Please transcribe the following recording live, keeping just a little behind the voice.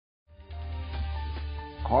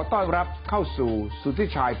ขอต้อนรับเข้าสู่สุทธิ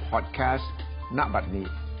ชัย Podcast ณ บัดนี้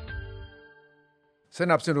ส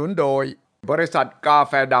นับสนุนโดยบริษัทกา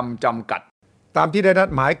แฟดำจำกัดตามที่ได้นัด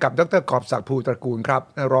หมายกับดร.กอบศักดิ์ภูตระกูลครับ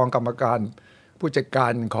รองกรรมการผู้จัดกา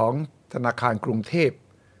รของธนาคารกรุงเทพ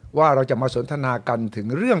ว่าเราจะมาสนทนากันถึง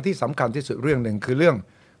เรื่องที่สำคัญที่สุดเรื่องหนึ่งคือเรื่อง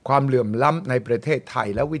ความเหลื่อมล้ำในประเทศไทย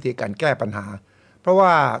และวิธีการแก้ปัญหาเพราะว่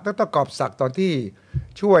าดร.กอบศักดิ์ตอนที่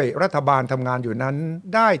ช่วยรัฐบาลทำงานอยู่นั้น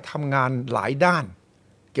ได้ทำงานหลายด้าน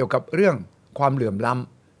เกี่ยวกับเรื่องความเหลื่อมล้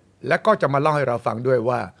ำและก็จะมาเล่าให้เราฟังด้วย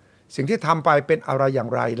ว่าสิ่งที่ทำไปเป็นอะไรอย่าง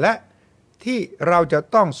ไรและที่เราจะ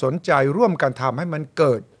ต้องสนใจร่วมกันทำให้มันเ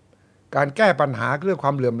กิดการแก้ปัญหาเรื่องคว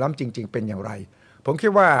ามเหลื่อมล้ำจริงๆเป็นอย่างไรผมคิ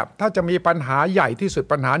ดว่าถ้าจะมีปัญหาใหญ่ที่สุด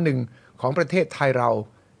ปัญหาหนึ่งของประเทศไทยเรา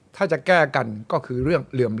ถ้าจะแก้กันก็คือเรื่อง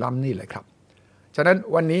เหลื่อมล้ำนี่แหละครับฉะนั้น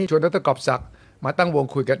วันนี้ชวนดร.กอบศักดิ์มาตั้งวง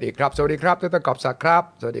คุยกันอีกครับสวัสดีครับดร.กอบศักดิ์ครับ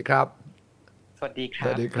สวัสดีครับสวัสดีครับ ส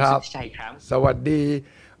วัสดีครับ ใช่ครับสวัสดี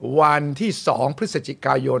วันที่2พฤศจิก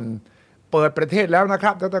ายนเปิดประเทศแล้วนะค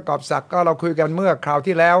รับดร.กอบศักดิ์ก็เราคุยกันเมื่อคราว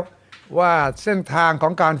ที่แล้วว่าเส้นทางขอ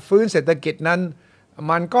งการฟื้นเศรษฐกิจนั้น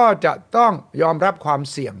มันก็จะต้องยอมรับความ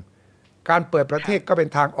เสี่ยงการเปิดประเทศก็เป็น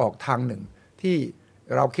ทางออกทางหนึ่งที่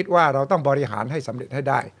เราคิดว่าเราต้องบริหารให้สำเร็จให้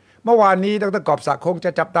ได้เมื่อวานนี้ดร.กอบศักดิ์คงจ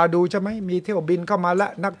ะจับตาดูใช่ไหมมีเที่ยวบินเข้ามาแล้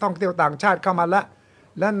วนักท่องเที่ยวต่างชาติเข้ามาแล้ว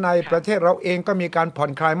และในประเทศเราเองก็มีการผ่อ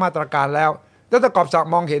นคลายมาตรการแล้วดร.กอบศัก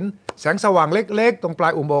ดิ์มองเห็นแสงสว่างเล็กๆตรงปลา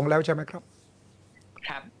ยอุโมงค์แล้วใช่ไหมครับค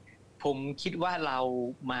รับผมคิดว่าเรา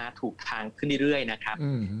มาถูกทางขึ้นเรื่อยๆนะครับ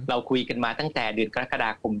เราคุยกันมาตั้งแต่เดือนกรกฎา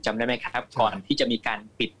คมจำได้ไหมครับก่อนที่จะมีการ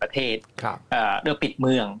ปิดประเทศเรื่องปิดเ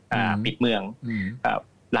มือง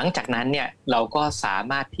หลังจากนั้นเนี่ยเราก็สา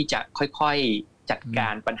มารถที่จะค่อยๆจัดกา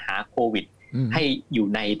รปัญหาโควิดให้อยู่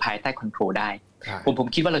ในภายใต้คอนโทรลได้ผม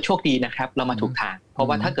คิดว่าเราโชคดีนะครับเรามาถูกทางเพราะ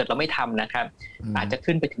ว่าถ้าเกิดเราไม่ทำนะครับอาจจะ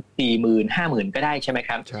ขึ้นไปถึง 40,000 50,000 ก็ได้ใช่ไหมค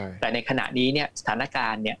รับแต่ในขณะนี้เนี่ยสถานกา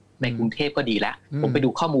รณ์เนี่ยในกรุงเทพก็ดีแล้วผมไปดู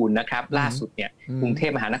ข้อมูลนะครับล่าสุดเนี่ยกรุงเท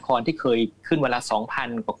พมหานครที่เคยขึ้นวันละ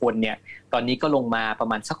 2,000 กว่าคนเนี่ยตอนนี้ก็ลงมาประ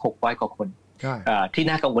มาณสัก600 กว่าคนที่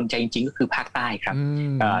น่ากังวลใจจริงๆก็คือภาคใต้ครับ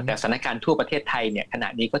แต่สถานการณ์ทั่วประเทศไทยเนี่ยขณะ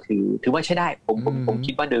นี้ก็ถือว่าใช้ได้ผม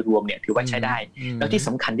คิดว่าโดยรวมเนี่ยถือว่าใช้ได้แล้วที่ส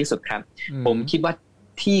ำคัญที่สุดครับผมคิดว่า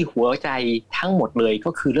ที่หัวใจทั้งหมดเลย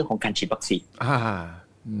ก็คือเรื่องของการฉีดวัคซีน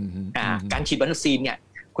การฉีดวัคซีนเนี่ย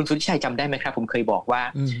คุณสุทธิชัยจำได้ไหมครับผมเคยบอกว่า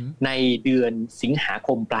ในเดือนสิงหาค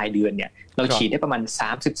มปลายเดือนเนี่ยเราฉีดได้ประมาณ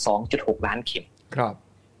 32.6 ล้านเข็มครับ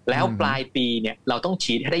แล้วปลายปีเนี่ยเราต้อง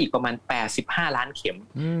ฉีดให้ได้อีกประมาณ85ล้านเข็ม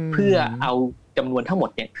เพื่อเอาจำนวนทั้งหมด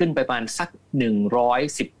เนี่ยขึ้นไปประมาณสัก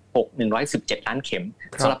117 ล้านเข็ม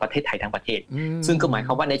สำหรับประเทศไทยทั้งประเทศซึ่งก็หมายค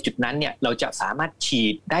วามว่าในจุดนั้นเนี่ยเราจะสามารถฉี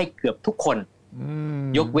ดได้เกือบทุกคน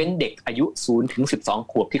ยกเว้นเด็กอายุ0 ถึง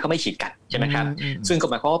 12 ขวบที่เขาไม่ฉีดกันใช่ไหมครับซึ่งก็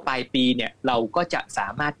หมายความว่าปลายปีเนี่ยเราก็จะสา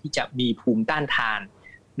มารถที่จะมีภูมิต้านทาน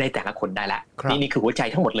ในแต่ละคนได้ละนี่คือหัวใจ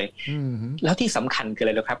ทั้งหมดเลยแล้วที่สำคัญคืออะไ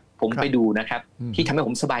รล่ะครับผมไปดูนะครับที่ทำให้ผ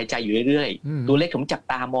มสบายใจอยู่เรื่อยๆตัวเลขผมจับ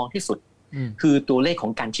ตามองที่สุดคือตัวเลขขอ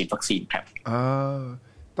งการฉีดวัคซีนครับ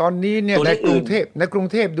ตอนนี้เนี่ยในกรุง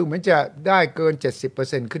เทพดูเหมือนจะได้เกิน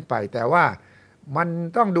 70% ขึ้นไปแต่ว่ามัน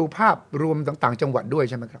ต้องดูภาพรวมต่างๆจังหวัดด้วย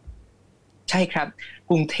ใช่ไหมครับใช่ครับ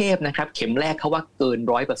กรุงเทพนะครับเข็มแรกเขาว่าเกิน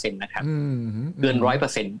 100% นะครับเกิน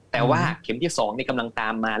 100% แต่ว่าเข็มที่2นี่กำลังตา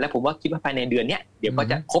มมาและผมว่าคิดว่าภายในเดือนนี้เดี๋ยวก็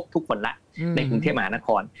จะครบทุกคนละในกรุงเทพมหานค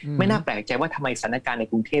รไม่น่าแปลกใจว่าทำไมสถานการณ์ใน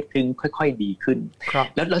กรุงเทพถึงค่อยๆดีขึ้น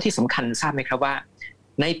แล้วที่สำคัญทราบไหมครับว่า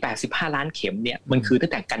ใน85ล้านเข็มเนี่ยมันคือตั้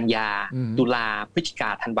งแต่กันยาตุลาพฤศจิกา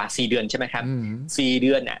ธันวา4เดือนใช่ไหมครับ4เ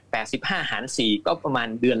ดือนเนี่ย85หาร4ก็ประมาณ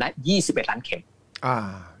เดือนละ21ล้านเข็ม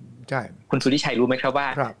ใช่คุณสุทธิชัยรู้ไหมครับว่า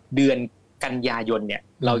เดือนกันยายนเนี่ย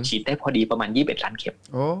เราฉีดได้พอดีประมาณ21ล้านเข็ม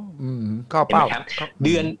เข้าเป้าครับเ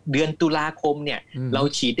ดือนตุลาคมเนี่ยเรา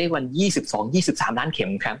ฉีดได้วัน22-23ล้านเข็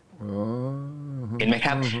มครับเห็นไหมค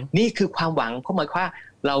รับนี่คือความหวังเพราะหมายความว่า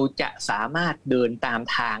เราจะสามารถเดินตาม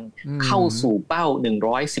ทางเข้าสู่เป้า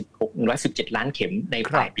116-117ล้านเข็มใน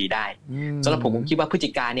ปลายปีได้สำหรับผมคิดว่าพฤศจิ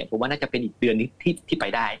กาเนี่ยผมว่าน่าจะเป็นอีกเดือนนึงที่ไป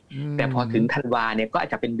ได้แต่พอถึงธันวาเนี่ยก็อาจ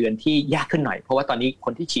จะเป็นเดือนที่ยากขึ้นหน่อยเพราะว่าตอนนี้ค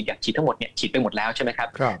นที่อยากฉีดทั้งหมดเนี่ยฉีดไปหมดแล้วใช่ไหมครับ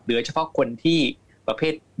เหลือเฉพาะคนที่ประเภ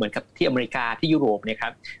ทเหมือนกับที่อเมริกาที่ยุโรปเนี่ยครั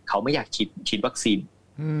บเขาไม่อยากฉีดวัคซีน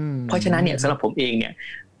เพราะฉะนั้นเนี่ยสำหรับผมเองเนี่ย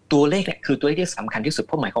ตัวเลขเนี่ยคือตัวเลขที่สำคัญที่สุดเ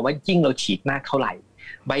พราะหมายความว่ายิ่งเราฉีดมากเท่าไหร่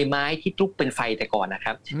ใบไม้ที่ลุกเป็นไฟแต่ก่อนนะค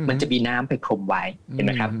รับมันจะมีน้ำไปพรมไว้เห็นไห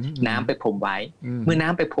มครับน้ำไปพรมไว้เมื่อน้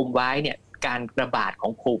ำไปพรมไว้เนี่ยการระบาดขอ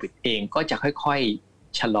งโควิดเองก็จะค่อย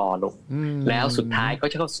ๆชะลอลงแล้วสุดท้ายก็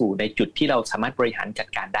จะเข้าสู่ในจุดที่เราสามารถบริหารจัด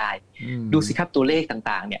การได้ดูสิครับตัวเลข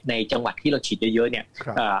ต่างๆเนี่ยในจังหวัดที่เราฉีดเยอะๆเนี่ย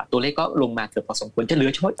ตัวเลขก็ลงมาเกือบพอสมควรจะเหลื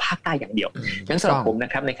อเฉพาะภาคใต้อย่างเเดียวงั้นสำหรับผมน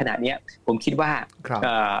ะครับในขณะนี้ผมคิดว่า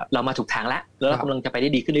เรามาถูกทางแล้วเรากำลังจะไปได้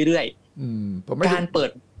ดีขึ้นเรื่อยๆการเปิด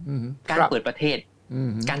ประเทศ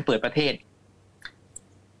การเปิดประเทศ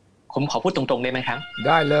ผมขอพูดตรงๆได้ไหมครับไ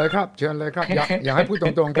ด้เลยครับเชิญเลยครับอยากให้พูดตร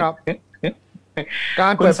งๆครับกา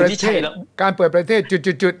รเปิดประเทศ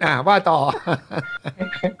จุดๆว่าต่อ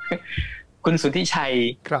คุณสุทธิชัย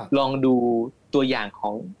ลองดูตัวอย่างขอ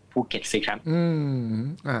งภูเก็ตสิครับ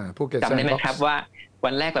ภูเก็ตจำได้ไหมครับว่า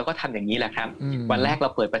วันแรกเราก็ทำอย่างนี้แหละครับวันแรกเรา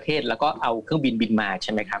เปิดประเทศแล้วก็เอาเครื่องบินมาใ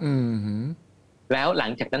ช่ไหมครับแล้วหลั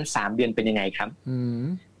งจากนั้น3 เดือนเป็นยังไงครับ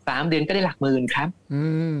3 เดือนก็ได้หลักหมื่นครับ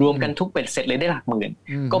รวมกันทุกเป็ดเสร็จเลยได้หลักหมื่น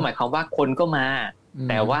ก็หมายความว่าคนก็มา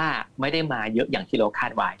แต่ว่าไม่ได้มาเยอะอย่างที่เราคา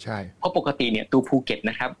ดไว้เพราะปกติเนี่ยตัวภูเก็ต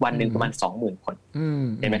นะครับวันหนึ่งประมาณ 20,000 คน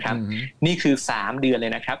เห็นไหมครับนี่คือ3 เดือนเล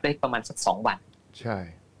ยนะครับได้ประมาณสัก2 วันใช่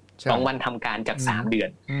2 วันทำการจาก3 เดือน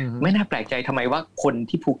ไม่น่าแปลกใจทำไมว่าคน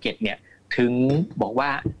ที่ภูเก็ตเนี่ยถึงบอกว่า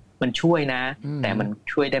มันช่วยนะแต่มัน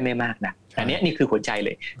ช่วยได้ไม่มากนะอันนี้นี่คือหัวใจเล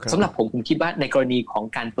ยสำหรับผมคิดว่าในกรณีของ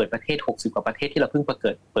การเปิดประเทศ60 กว่าประเทศที่เราเพิ่งเ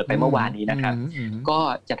ปิดไปเมื่อวานนี้นะครับก็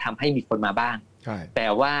จะทำให้มีคนมาบ้างแต่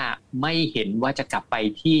ว่าไม่เห็นว่าจะกลับไป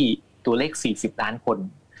ที่ตัวเลข40 ล้านคน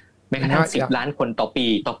แม้กระทั่ง10 ล้านคนต่อ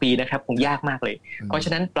ปีนะครับคงยากมากเลยเพราะฉ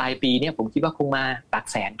ะนั้นปลายปีเนี่ยผมคิดว่าคงมาหลัก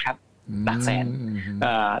แสนครับหลักแ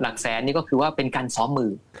สนนี่ก็คือว่าเป็นการซ้อมมื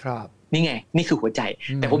อนี่ไงนี่คือหัวใจ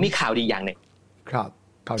แต่ผมมีข่าวดีอย่างหนึ่ง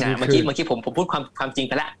เมื่อกี้ผมพูดความจริง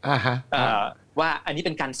ไปแล้วว่าอันนี้เ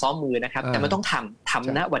ป็นการซ้อมมือนะครับแต่มันต้องท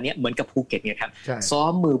ำนะวันนี้เหมือนกับภูเก็ตไงครับซ้อ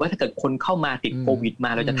มมือว่าถ้าเกิดคนเข้ามาติดโควิดม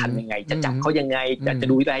าเราจะทำยังไงจะจับเขายังไงจะ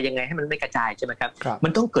ดูแลยังไงให้มันไม่กระจายใช่ไหมครับมั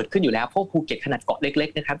นต้องเกิดขึ้นอยู่แล้วเพราะภูเก็ตขนาดเกาะเล็ก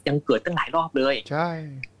ๆนะครับยังเกิดตั้งหลายรอบเลย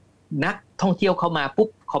นักท่องเที่ยวเข้ามาปุ๊บ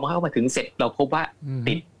เข้ามาถึงเสร็จเราพบว่า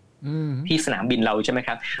ติดที่สนามบินเราใช่ไหมค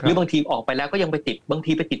รับหรือบางทีออกไปแล้วก็ยังไปติดบาง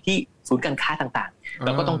ทีไปติดที่ศูนย์การค้าต่างๆเร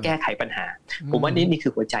าก็ต้องแก้ไขปัญหาผมว่านี่คื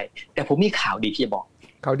อหัวใจแต่ผมมีข่าวดีที่จะบอก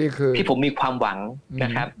ข่าวดีคือที่ผมมีความหวังน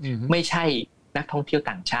ะครับไม่ใช่นักท่องเที่ยว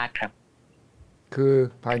ต่างชาติครับคือ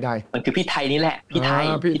ภายในมันคือพี่ไทยนี่แหละพี่ไ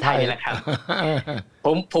ทยนี่แหละครับ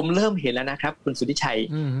ผมเริ่มเห็นแล้วนะครับคุณสุทธิชัย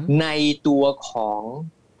ในตัวของ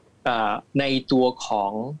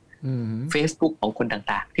Facebook ของคน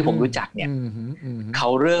ต่างๆที่ผมรู้จักเนี่ยเขา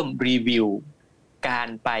เริ่มรีวิวการ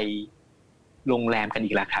ไปโรงแรมกัน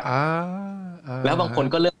อีกแล้วครับแล้วบางคน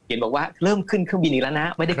ก็เริ่มเห็นบอกว่าเริ่มขึ้นเครื่องบินอีกแล้วนะ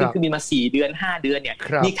ไม่ได้ขึ้นเครื่องบินมา4 เดือน5 เดือนเนี่ย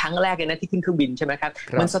นี่ครั้งแรกเลยนะที่ขึ้นเครื่องบินใช่ไหมครับ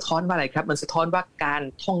มันสะท้อนว่าอะไรครับมันสะท้อนว่าการ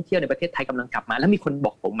ท่องเที่ยวในประเทศไทยกำลังกลับมาแล้วมีคนบ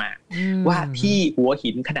อกผมมาว่าที่หัว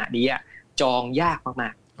หินขณะนี้จองยากมา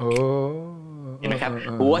กๆเห็นไหมครับ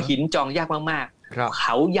หัวหินจองยากมากๆเข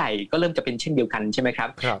าใหญ่ก็เริ่มจะเป็นเช่นเดียวกันใช่ไหมครับ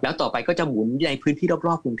แล้วต่อไปก็จะหมุนในพื้นที่ร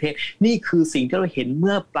อบๆกรุงเทพนี่คือสิ่งที่เราเห็นเ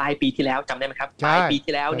มื่อปลายปีที่แล้วจำได้ไหมครับปลายปี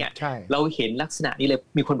ที่แล้วเนี่ยเราเห็นลักษณะนี้เลย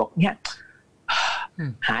มีคนบอกเนี่ย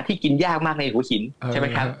หาที่กินยากมากในหัวหินใช่ไหม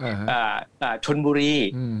ครับชลบุรี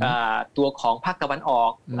ตัวของภาคตะวันออ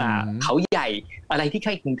กเขาใหญ่อะไรที่ใก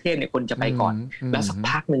ล้กรุงเทพเนี่ยคนจะไปก่อนแล้วสัก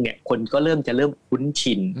พักนึงเนี่ยคนก็เริ่มคุ้น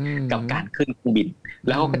ชินกับการขึ้นเครื่องบินแ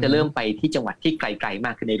ล้วก็จะเริ่มไปที่จังหวัดที่ไกลๆม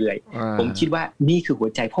ากขึ้นเรื่อยๆผมคิดว่านี่คือหัว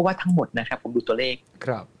ใจเพราะว่าทั้งหมดนะครับผมดูตัวเ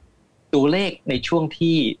ลขในช่วง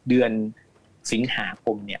ที่เดือนสิงหาค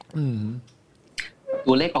มเนี่ย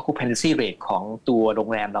ตัวเลข occupancy rate ของตัวโรง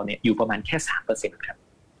แรมเราเนี่ยอยู่ประมาณแค่ 3% ครับ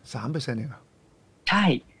 3% เองเหรอใช่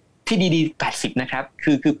ที่ดีๆ80นะครับ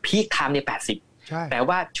คือพีคไทม์เนี่ย80ใช่แต่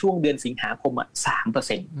ว่าช่วงเดือนสิงหาคม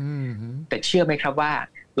3%แต่เชื่อไหมครับว่า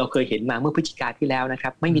เราเคยเห็นมาเมื่อพฤศจิกาที่แล้วนะครั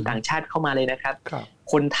บไม่มีต่างชาติเข้ามาเลยนะครับ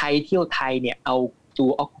คนไทยเที่ยวไทยเนี่ยเอาตัว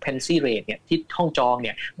occupancy rate เนี่ยที่ห้องจองเ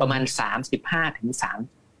นี่ยประมาณ 35-17%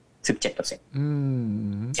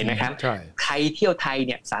เห็นไหมครับใครเที่ยวไทยเ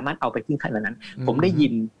นี่ยสามารถเอาไปขึ้นขนาดนั้นผมได้ยิ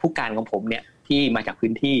นผู้การของผมเนี่ยที่มาจาก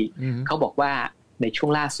พื้นที่เขาบอกว่าในช่วง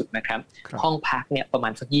ล่าสุดนะครับห้องพักเนี่ยประมา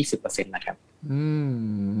ณสัก 20% นะครับ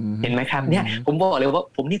เห็นไหมครับเนี่ยผมบอกเลยว่า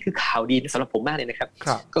ผมนี่คือข่าวดีสำหรับผมมากเลยนะครับ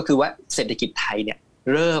ก็คือว่าเศรษฐกิจไทยเนี่ย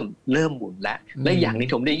เริ่มหมุนแล้วและอย่างนี้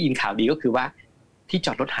ผมได้ยินข่าวดีก็คือว่าที่จ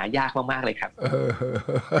อดรถหายากมากๆเลยครับ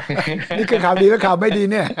นี่คือข่าวดีแล้วข่าวไม่ดี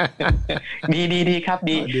เนี่ยดีครับ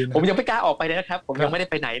ดีผมยังไม่กล้าออกไปเลยนะครับผมยังไม่ได้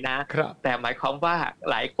ไปไหนนะแต่หมายความว่า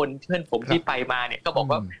หลายคนเพื่อนผมที่ไปมาเนี่ยก็บอก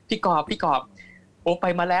ว่าพี่กอบโอ้ไป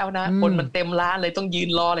มาแล้วนะคนมันเต็มร้านเลยต้องยืน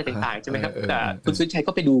รออะไรต่างๆใช่ไหมครับแต่คุณสุทธิชัย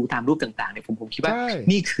ก็ไปดูตามรูปต่างๆเนี่ยผมคิดว่า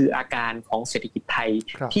นี่คืออาการของเศรษฐกิจไทย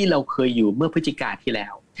ที่เราเคยอยู่เมื่อพฤศจิกาที่แล้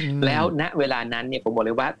วณเวลานั้นเนี่ยผมบอกเ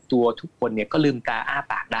ลยว่าตัวทุกคนเนี่ยก็ลืมตาอ้า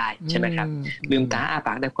ปากได้ใช่ไหมครับลืมตาอ้าป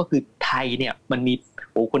ากได้ก็คือไทยเนี่ยมันมี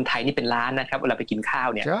คนไทยนี่เป็นล้านนะครับเวลาไปกินข้าว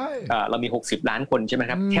เนี่ยเรามี60 ล้านคนใช่ไหม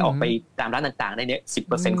ครับแค่ออกไปตามร้านต่างๆได้เนี่ย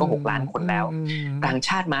 10% ก็6 ล้านคนแล้วต่างช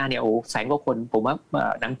าติมาเนี่ยแสนกว่าคนผมว่า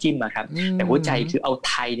น้ำจิ้มอะครับแต่หัวใจคือเอา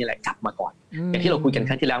ไทยนี่แหละกลับมาก่อนอย่างที่เราคุยกันค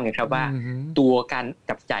รั้งที่แล้วไงครับว่าตัวการ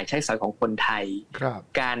จับจ่ายใช้สอยของคนไทย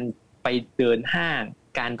การไปเดินห้าง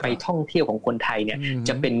การไปท่องเที่ยวของคนไทยเนี่ยจ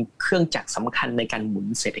ะเป็นเครื่องจักรสำคัญในการหมุน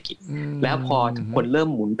เศรษฐกิจแล้วพอทุกคนเริ่ม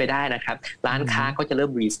หมุนไปได้นะครับร้านค้าก็จะเริ่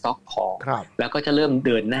มรีสต็อกของแล้วก็จะเริ่มเ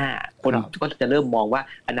ดินหน้าคนก็จะเริ่มมองว่า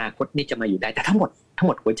อนาคตนี่จะมาอยู่ได้แต่ทั้งหมด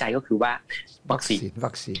หัวใจก็คือว่าวัคซีน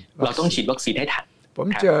เราต้องฉีดวัคซีนให้ทันผม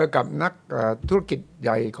เจอกับนักธุรกิจให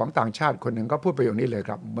ญ่ของต่างชาติคนหนึ่งก็พูดประโยคนี้เลยค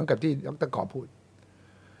รับเหมือนกับที่ดร.กอพูด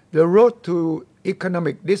The road to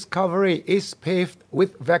economic discovery is paved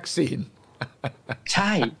with vaccine ใ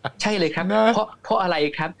ช่เลยครับเพราะอะไร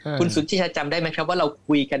ครับคุณสุทธิชัยจำได้ไหมครับว่าเรา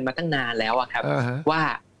คุยกันมาตั้งนานแล้วครับว่า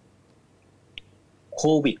โค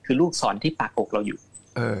วิดคือลูกศรที่ปากอกเราอยู่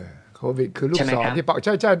โควิดคือลูกศรที่ปากใ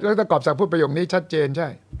ช่ดร.กอบศักดิ์พูดประโยคนี้ชัดเจนใช่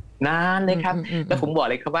นานเลยครับแล้วผมบอก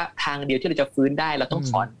เลยครับว่าทางเดียวที่เราจะฟื้นได้เราต้อง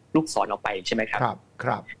ถอนลูกศรออกไปใช่ไหมครับค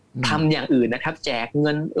รับทำอย่างอื่นนะครับแจกเ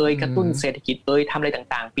งินกระตุ้นเศรษฐกิจทำอะไร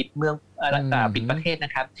ต่างๆปิดเมืองปิดประเทศน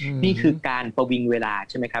ะครับนี่คือการประวิงเวลา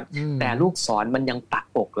ใช่ไหมครับแต่ลูกศรมันยังปัก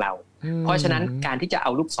อกเราเพราะฉะนั้นการที่จะเอ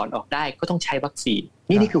าลูกศรออกได้ก็ต้องใช้วัคซีน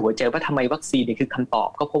นี่คือหัวใจว่าทำไมวัคซีนเนี่ยคือคำตอบ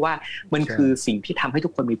ก็เพราะว่ามันคือสิ่งที่ทำให้ทุ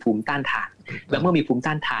กคนมีภูมิต้านทานแล้วเมื่อมีภูมิ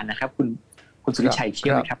ต้านทานนะครับคุณสุริชัยเชื่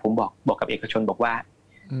อไหมครับผมบอกกับเอกชนบอกว่า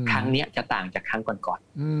ครั้งนี้จะต่างจากครั้งก่อน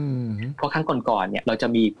ๆเพราะครั้งก่อนๆเนี่ยเราจะ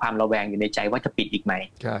มีความระแวงอยู่ในใจว่าจะปิดอีกไหม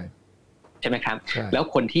ใช่ไหมครับแล้ว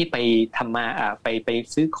คนที่ไปทำมาไป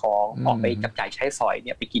ซื้อของออกไปจับจ่ายใช้สอยเ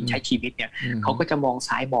นี่ยไปกินใช้ชีวิตเนี่ยเขาก็จะมอง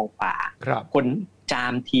ซ้ายมองขวาคนจา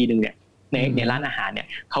มทีนึงเนี่ยในร้านอาหารเนี่ย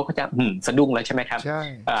เขาก็จะสะดุ้งแล้วใช่ไหมครับ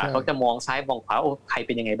เขาจะมองซ้ายมองขวาโอ้ใครเ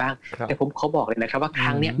ป็นยังไงบ้างแต่เขาบอกเลยนะครับว่าค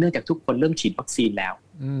รั้งนี้เนื่องจากทุกคนเริ่มฉีดวัคซีนแ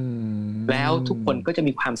ล้วทุกคนก็จะ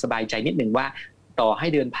มีความสบายใจนิดนึงว่าต่อให้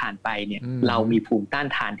เดินผ่านไปเนี่ยเรามีภูมิต้าน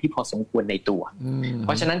ทานที่พอสมควรในตัวเพ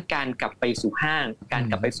ราะฉะนั้นการกลับไปสู่ห้างการ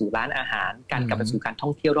กลับไปสู่ร้านอาหารการกลับไปสู่การท่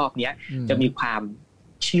องเที่ยวรอบนี้จะมีความ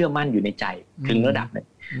เชื่อมั่นอยู่ในใจถึงระดับหนึ่ง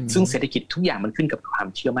ซึ่งเศรษฐกิจทุกอย่างมันขึ้นกับความ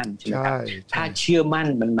เชื่อมั่นใช่ไหมครับถ้าเชื่อมั่น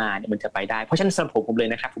มันมาเนี่ยมันจะไปได้เพราะฉะนั้นสำหรับผมเลย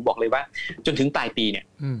นะครับผมบอกเลยว่าจนถึงปลายปีเนี่ย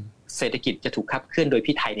เศรษฐกิจจะถูกขับเคลื่อนโดย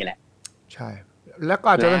พี่ไทยนี่แหละใช่แล้วก็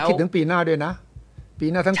อาจจะต้องคิดถึงปีหน้าด้วยนะปี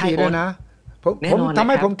หน้าทั้งปีด้วยนะผมทำ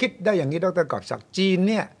ให้ผมคิดได้อย่างนี้ดร.กอบศักดิ์จีน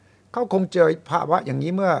เนี่ยเขาคงเจอภาวะอย่าง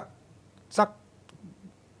นี้เมื่อสัก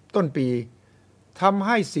ต้นปีทำใ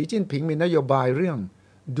ห้สีจิ้นผิงมีนโยบายเรื่อง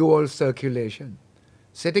dual circulation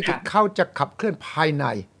เศรษฐกิจเขาจะขับเคลื่อนภายใน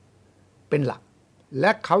เป็นหลักแล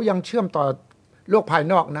ะเขายังเชื่อมต่อโลกภาย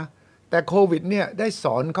นอกนะแต่โควิดเนี่ยได้ส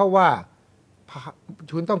อนเขาว่า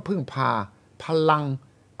คุณต้องพึ่งพาพลัง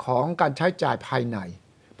ของการใช้จ่ายภายใน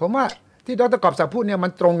ผมว่าที่ดร.กอบศักดิ์พูดเนี่ยมั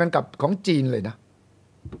นตรงกันกับของจีนเลยนะ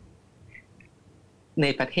ใน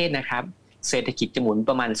ประเทศนะครับเศรษฐกิจจะหมุน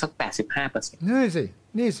ประมาณสัก 85%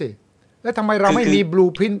 นี่สิแล้วทำไมเราไม่มีบลู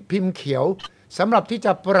พรินท์พิมพ์เขียวสำหรับที่จ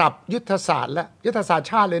ะปรับยุทธศาสตร์และยุทธศาสตร์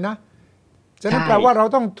ชาติเลยนะจะนั่นแปลว่าเรา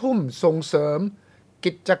ต้องทุ่มส่งเสริม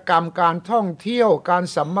กิจกรรมการท่องเที่ยวการ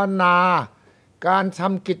สัมมนาการท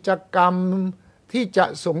ำกิจกรรมที่จะ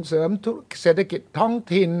ส่งเสริมเศรษฐกิจท้อง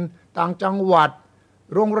ถิ่นต่างจังหวัด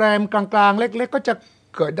โรงแรมกลางๆเล็กๆก็จะ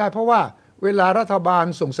เกิดได้เพราะว่าเวลารัฐบาล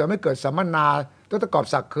ส่งเสริมให้เกิดสัมมนาดร.กอบ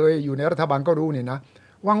ศักดิ์เคยอยู่ในรัฐบาลก็รู้นี่นะ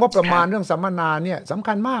วางงบประมาณเรื่องสัมมนาเนี่ยสำ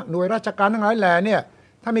คัญมากหน่วยราชการทั้งหลายแหล่เนี่ย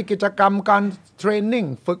ถ้ามีกิจกรรมการเทรนนิ่ง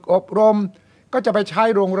ฝึกอบรมก็จะไปใช้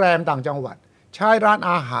โรงแรมต่างจังหวัดใช้ร้าน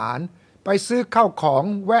อาหารไปซื้อข้าวของ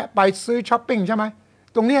แวะไปซื้อช้อปปิ้งใช่ไหม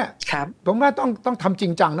ตรงเนี้ยผมว่าต้องทำจริ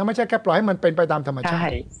งจังนะไม่ใช่แค่ปล่อยให้มันเป็นไปตามธรรมชา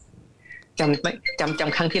ติจ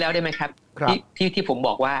ำครั้งที่แล้วได้ไหมครับที่ผมบ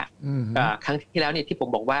อกว่าครั้งที่แล้วเนี่ยที่ผม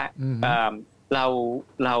บอกว่าเรา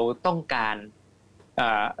ต้อง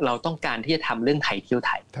การที่จะทำเรื่องไทยเที่ยวไ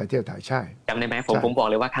ทยใช่จำได้ไหมผมบอก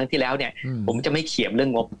เลยว่าครั้งที่แล้วเนี่ยผมจะไม่เขียมเรื่อ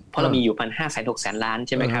งงบเพราะเรามีอยู่พัน500,000-600,000 ล้านใ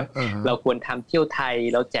ช่ไหมครับเราควรทำเที่ยวไทย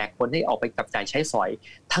เราแจกคนให้ออกไปจับจ่ายใช้สอย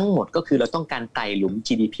ทั้งหมดก็คือเราต้องการไต่หลุม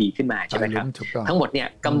GDP ขึ้นมาใช่ไหมครับทั้งหมดเนี่ย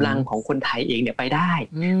กำลังของคนไทยเองเนี่ยไปได้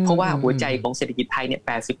เพราะว่าหัวใจของเศรษฐกิจไทยเนี่ย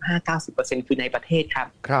 85-90% คือในประเทศครับ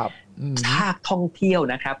ภาคท่องเที่ยว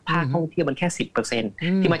นะครับภาคท่องเที่ยวมันแค่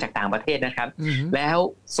 10% ที่มาจากต่างประเทศนะครับแล้ว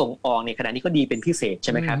ส่งออกเนี่ยขณะนี้ก็ดีเป็นพิเศษใ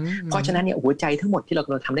ช่ไหมครับเพราะฉะนั้นเนี่ยหัวใจทั้งหมดที่เราก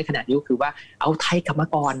ำลังทำได้ขณะนี้ก็คือว่าเอาไทยกลับมา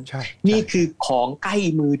ก่อนนี่คือของใกล้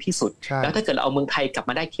มือที่สุดแล้วถ้าเกิดเราเอาเมืองไทยกลับ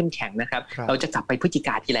มาได้เข้มแข็งนะครับเราจะกลับไปพฤศจิก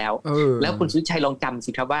าที่แล้วแล้วคุณสุทธิชัยลองจำสิ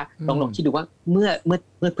ครับว่าลองคิดดูว่าเมื่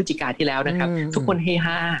อพฤศจิกาที่แล้วนะครับทุกคนเฮฮ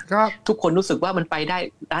าทุกคนรู้สึกว่ามันไปได้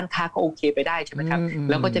ร้านค้าก็โอเคไปได้ใช่ไหมครับ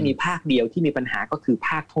แล้วก็จะมีภาคเดียวที่มีปัญหาก็คือภ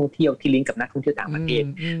าคท่องเที่ยวที่ลิงก์กับนักท่องเที่ยวต่างประเทศ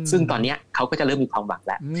ซึ่งตอนนี้เขาก็จะเริ่มมีความหวัง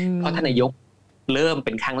แล้วเพราะท่านนายกเริ่มเ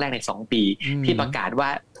ป็นครั้งแรกใน2ปีที่ประกาศว่า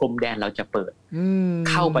พรมแดนเราจะเปิด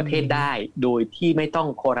เข้าประเทศได้โดยที่ไม่ต้อง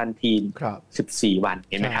ควอรันทีน14 วัน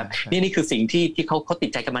เห็นไหมครับนี่คือสิ่งที่เขาติด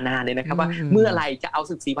ใจกันมานานเลยนะครับว่าเมื่อไรจะเอา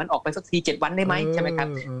14 วันออกไปสักที7 วันได้ไหมใช่ไหมครับ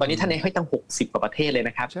ตอนนี้ท่านนายกให้ตั้ง60 กว่าประเทศเลย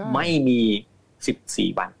นะครับไม่มี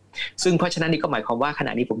 14 วันซึ่งเพราะฉะนั้นนี่ก็หมายความว่าขณ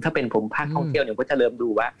ะนี้ถ้าเป็นผมภาคท่องเที่ยวเนี่ยก็จะเริ่มดู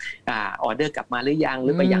ว่าออเดอร์กลับมาหรือยังห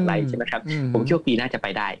รือไปอย่างไรใช่ไหมครับผมคิดว่าปีหน้าจะไป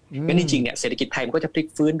ได้งั้นจริงๆเนี่ยเศรษฐกิจไทยมันก็จะพลิก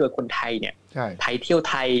ฟื้นโดยคนไทยเนี่ยไทยเที่ยว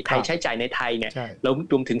ไทยใช้จ่ายในไทยเนี่ยแล้ว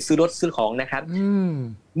รวมถึงซื้อรถซื้อของนะครับ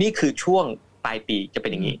นี่คือช่วงปลายปีจะเป็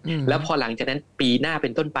นอย่างนี้แล้วพอหลังจากนั้นปีหน้าเป็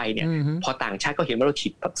นต้นไปเนี่ยพอต่างชาติก็เห็นว่าเราฉี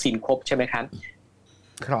ดวัคซีนครบใช่ไหมครับ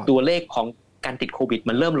ตัวเลขของการติดโควิด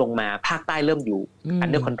มันเริ่มลงมาภาคใต้เริ่มอยู่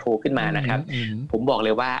under control ขึ้นมานะครับผมบอกเล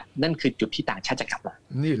ยว่านั่นคือจุดที่ต่างชาติจะกลับมา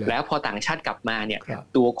แล้วพอต่างชาติกลับมาเนี่ย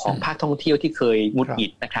ตัวของภาคท่องเที่ยวที่เคยหงุดหงิ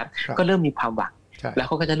ดนะครับก็เริ่มมีความหวังแล้วเ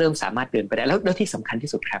ขาก็จะเริ่มสามารถเดินไปได้แล้วที่สำคัญที่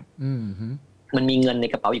สุดครับมันมีเงินใน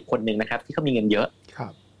กระเป๋าอีกคนหนึ่งนะครับที่เขามีเงินเยอะครั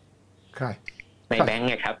บใครในแบงก์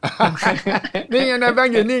ไงครับนี่ไงในแบง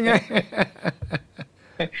ก์อยู่นี่ไง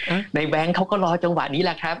ในแบงก์เขาก็รอจังหวะนี้แห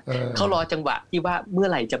ละครับเขารอจังหวะที่ว่าเมื่อ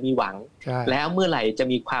ไหร่จะมีหวังแล้วเมื่อไหร่จะ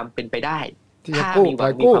มีความเป็นไปได้ถ้ามีหวั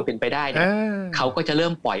งมีความเป็นไปได้เนี่ยเขาก็จะเริ่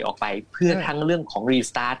มปล่อยออกไปเพื่อทั้งเรื่องของรี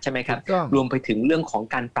สตาร์ทใช่ไหมครับรวมไปถึงเรื่องของ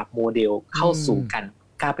การปรับโมเดลเข้าสู่กัน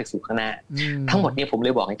ก้าวไปสู่ข้างหน้าทั้งหมดนี้ผมเล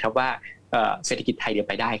ยบอกนะครับว่าเศรษฐกิจไทยเดี๋ยว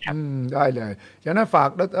ไปได้ครับได้เลยฉะนั้นฝาก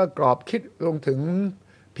ดร.กรอบคิดลงถึง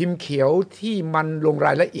พิมพ์เขียวที่มันลงร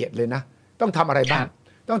ายละเอียดเลยนะต้องทำอะไรบ้าง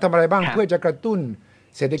เพื่อจะกระตุ้น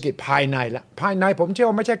เศรษฐกิจภายในละภายในผมเชื่อ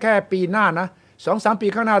ว่าไม่ใช่แค่ปีหน้านะ 2-3 ปี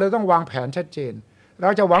ข้างหน้าเราต้องวางแผนชัดเจนเรา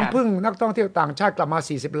จะหวังพึ่งนักท่องเที่ยวต่างชาติกลับมา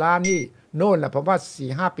40ล้านนี่โน่นแหละผมว่า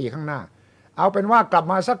 4-5 ปีข้างหน้าเอาเป็นว่ากลับ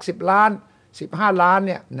มาสัก10ล้าน15ล้านเ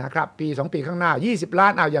นี่ยนะครับปี2ปีข้างหน้า20ล้า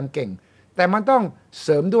นเอาอย่างเก่งแต่มันต้องเส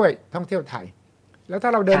ริมด้วยท่องเที่ยวไทยแล้วถ้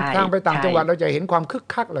าเราเดินทางไปต่างจังหวัดเราจะเห็นความคึก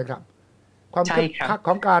คักเลยครับความคึกคักข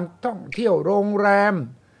องการท่องเที่ยวโรงแรม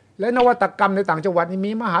และนวัตกรรมในต่างจังหวัดนี่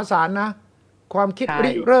มีมหาศาลนะความคิด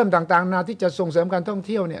ริเริ่มต่างๆนาที่จะส่งเสริมการท่องเ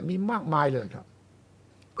ที่ยวเนี่ยมีมากมายเลยครับ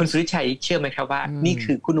คุณสุริชัยเชื่อไหมครับว่านี่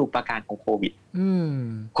คือคุณูปการของโควิด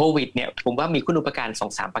โควิดเนี่ยผมว่ามีคุณูปการ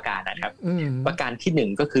 2-3 ประการนะครับประการที่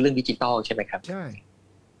1ก็คือเรื่องดิจิทัลใช่ไหมครับใช่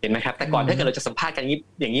เห็นไหมครับแต่ก่อนถ้าเกิดเราจะสัมภาษณ์กัน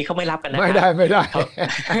อย่างนี้เขาไม่รับกันนะไม่ได้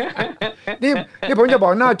นี่ผมจะบอ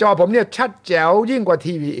กหน้าจอผมเนี่ยชัดแจ๋วยิ่งกว่า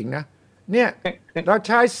ทีวีอีกนะเนี่ยเราใ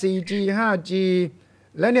ช้ 4G 5G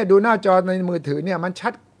แล้วเนี่ยดูหน้าจอในมือถือเนี่ยมันชั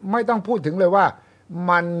ดไม่ต้องพูดถึงเลยว่า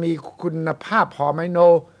มันมีคุณภาพพอไหมโน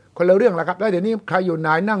คนละเรื่องแล้วครับแล้วเดี๋ยวนี้ใครอยู่ไหน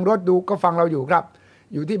นั่งรถดูก็ฟังเราอยู่ครับ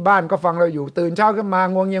อยู่ที่บ้านก็ฟังเราอยู่ตื่นเช้าขึ้นมา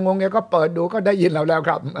งงเงียก็เปิดดูก็ได้ยินเราแล้วค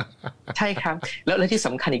รับใช่ครับแล้วที่ส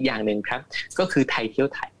ำคัญอีกอย่างหนึ่งครับก็คือไทยเที่ยว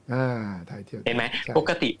ไทยไทยเที่ยวเห็นไหมป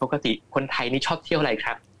กติคนไทยนี่ชอบเที่ยวอะไรค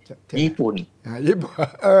รับญี่ปุ่น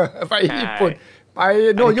ไปญี่ปุ่นไป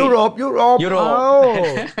โนยุโรป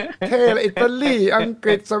เทลอิตาลีอังก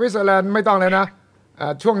ฤษสวิตเซอร์แลนด์ไม่ต้องเลยนะ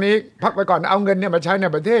ช่วงนี้พักไปก่อนเอาเงินเนี่ยมาใช้ใน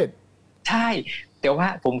ประเทศใช่แต่ว่า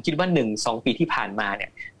ผมคิดว่า 1-2 ปีที่ผ่านมาเนี่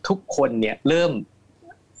ยทุกคนเนี่ยเริ่ม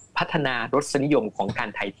พัฒนารสนิยมของการ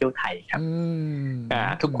ไทยเที่ยวไทยครับ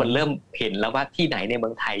ทุกคนเริ่มเห็นแล้วว่าที่ไหนในเมื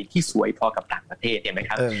องไทยที่สวยพอกับต่างประเทศเห็นไหม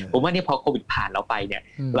ครับผมว่านี่พอโควิดผ่านเราไปเนี่ย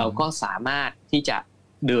เราก็สามารถที่จะ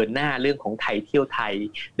เดินหน้าเรื่องของไทยเที่ยวไทย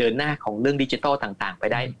เดินหน้าของเรื่องดิจิทัลต่างๆไป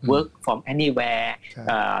ได้ work from anywhere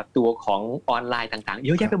ตัวของออนไลน์ต่างๆเย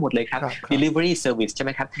อะแยะไปหมดเลยครับ delivery service ใช่ไห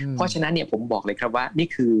มครับเพราะฉะนั้นเนี่ยผมบอกเลยครับว่านี่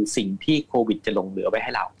คือสิ่งที่โควิดจะลงเหลือไว้ใ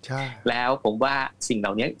ห้เราแล้วผมว่าสิ่งเหล่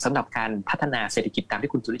านี้สำหรับการพัฒนาเศรษฐกิจตาม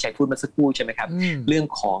ที่คุณสุริชัยพูดเมื่อสักครู่ใช่ไหมครับเรื่อง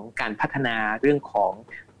ของการพัฒนาเรื่องของ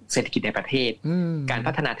เศรษฐกิจในประเทศการ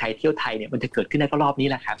พัฒนาไทยเที่ยวไทยเนี่ยมันจะเกิดขึ้นในรอบนี้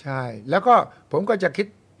แหละครับใช่แล้วก็ผมก็จะคิด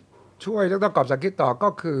ช่วยดร.กอบศักดิ์คิดต่อก็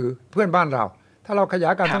คือเพื่อนบ้านเราถ้าเราขยา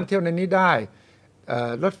ยการท่องเที่ยวในนี้ได้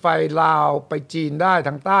รถไฟลาวไปจีนได้ท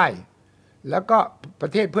างใต้แล้วก็ปร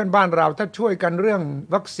ะเทศเพื่อนบ้านเราถ้าช่วยกันเรื่อง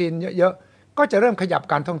วัคซีนเยอะๆก็จะเริ่มขยับ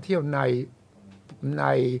การท่องเที่ยวใน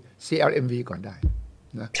CLMV ก่อนได้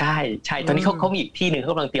นะใช่ตอนนี้เขามีอีกที่หนึ่งเข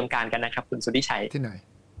ากำลังเตรียมการกันนะครับคุณสุทธิชัยที่ไหน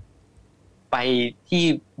ไปที่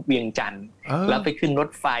เวียงจันทร์แล้วไปขึ้นรถ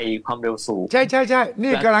ไฟความเร็วสูงใช่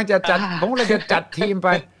นี่กำลังจะจัดผมกำลังจะจัดทีมไป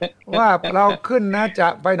ว่าเราขึ้นนะจะ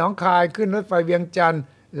ไปหนองคายขึ้นรถไฟเวียงจันทร์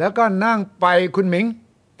แล้วก็นั่งไปคุณหมิง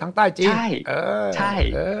ทางใต้จีนใช่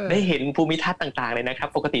ได้เห็นภูมิทัศน์ต่างๆเลยนะครับ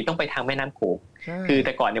ปกติต้องไปทางแม่น้ำโขงคือแ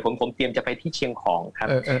ต่ก่อนเนี่ยผมเตรียมจะไปที่เชียงของครับ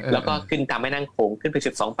แล้วก็ขึ้นตามแม่น้ำโขงขึ้นไป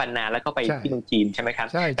12ปันนาแล้วก็ไปที่เมืองจีนใช่ไหมครับ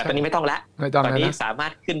แต่ตอนนี้ไม่ต้องละตอนนี้สามาร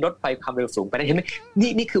ถขึ้นรถไฟความเร็วสูงไปได้เห็นไหม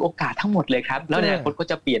นี่คือโอกาสทั้งหมดเลยครับแล้วเนี่ยคนก็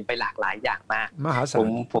จะเปลี่ยนไปหลากหลายอย่างมาก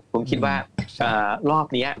ผมคิดว่ารอบ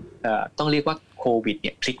นี้ต้องเรียกว่าโควิดเ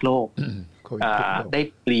นี่ยพลิกโลกได้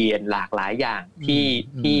เปลี่ยนหลากหลายอย่าง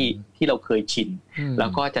ที่เราเคยชินแล้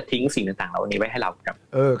วก็จะทิ้งสิ่งต่างๆเหล่านี้ไว้ให้เราครับ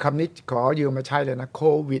คำนี้ขอยืมมาใช้เลยนะโค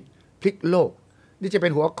วิดพลิกโลกนี่จะเป็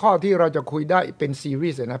นหัวข้อที่เราจะคุยได้เป็นซีรี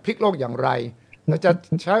ส์เลยนะพลิกโลกอย่างไร เราจะ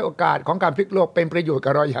ใช้โอกาสของการพลิกโลกเป็นประโยชน์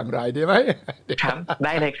กับเราอย่างไรดีไหมครับไ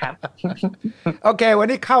ด้เลยครับโอเควัน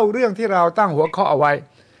นี้เข้าเรื่องที่เราตั้งหัวข้อเอาไว้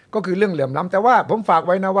ก็คือเรื่องเหลื่อมล้ำแต่ว่าผมฝากไ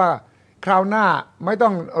ว้นะว่าคราวหน้าไม่ต้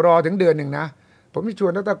องรอถึงเดือนหนึ่งนะผมจะชว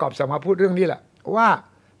นดร.กอบศักดิ์มาพูดเรื่องนี้แหละว่า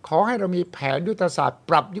ขอให้เรามีแผนยุทธศาสตร์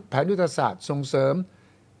ปรับแผนยุทธศาสตร์ส่งเสริม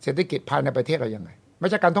เศรษฐกิจภายในประเทศเรายังไงไม่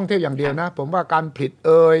ใช่การท่องเที่ยวอย่างเดียวนะผมว่าการผลิต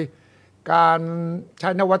การใช้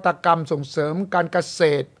นวัตกรรมส่งเสริมการเกษ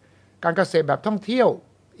ตรแบบท่องเที่ยว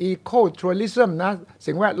Eco Tourism นะ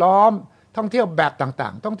สิ่งแวดล้อมท่องเที่ยวแบบต่า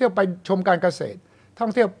งๆท่องเที่ยวไปชมการเกษตรท่อ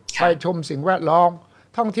งเที่ยวไปชมสิ่งแวดล้อม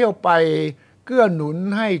ท่องเที่ยวไปเกื้อหนุน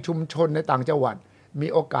ให้ชุมชนในต่างจังหวัดมี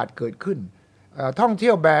โอกาสเกิดขึ้นท่องเที่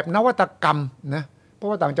ยวแบบนวัตกรรมนะเพราะ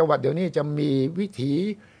ว่าต่างจังหวัดเดี๋ยวนี้จะมีวิถี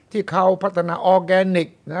ที่เขาพัฒนาออร์แกนิก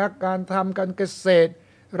นะการทำการเกษตร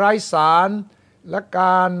ไร้สารและก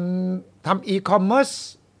ารทำอีคอมเมิร์ซ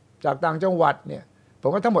จากต่างจังหวัดเนี่ยผ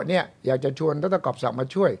มว่าทั้งหมดเนี่ยอยากจะชวนดร.กอบศักดิ์มา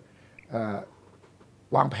ช่วย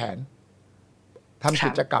วางแผนทำ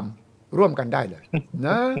กิจกรรมร่วมกันได้เลยน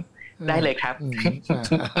ะได้เลยครับ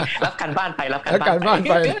รับการบ้านไป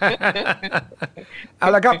เอา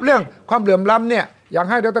ละครับเรื่องความเหลื่อมล้ำเนี่ยอยาก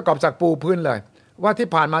ให้ดร.กอบศักดิ์ปูพื้นเลยว่าที่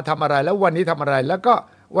ผ่านมาทำอะไรแล้ววันนี้ทำอะไรแล้วก็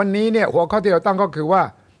วันนี้เนี่ยหัวข้อที่เราตั้งก็คือว่า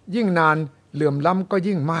ยิ่งนานเหลื่อมล้ำก็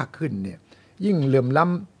ยิ่งมากขึ้นเนี่ยยิ่งเหลื่อมล้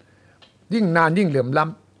ำยิ่งนานยิ่งเหลื่อมล้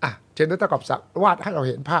ำเชิญดร.กอบศักดิ์วาดให้เรา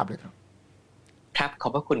เห็นภาพเลยครับครับขอ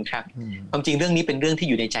บพระคุณครับความจริงเรื่องนี้เป็นเรื่องที่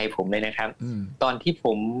อยู่ในใจผมเลยนะครับตอนที่ผ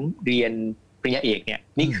มเรียนปริญญาเอกเนี่ย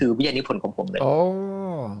นี่คือวิทยานิพนธ์ของผมเลย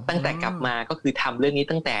ตั้งแต่กลับมาก็คือทำเรื่องนี้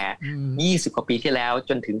ตั้งแต่20กว่าปีที่แล้ว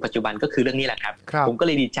จนถึงปัจจุบันก็คือเรื่องนี้แหละครับผมก็เ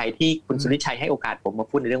ลยดีใจที่คุณสุริชัยให้โอกาสผมมา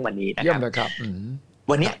พูดในเรื่องวันนี้นะครับ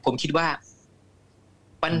วันนี้ผมคิดว่า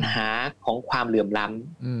ปัญหาของความเหลื่อมล้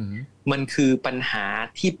ำมันคือปัญหา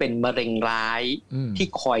ที่เป็นมะเร็งร้ายที่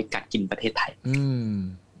คอยกัดกินประเทศไทย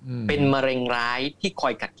เป็นมะเร็งร้ายที่คอ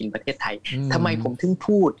ยกัดกินประเทศไทยทำไมผมถึง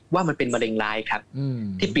พูดว่ามันเป็นมะเร็งร้ายครับ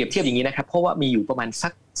ที่เปรียบเทียบอย่างนี้นะครับเพราะว่ามีอยู่ประมาณสั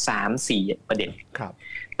ก 3-4 ประเด็น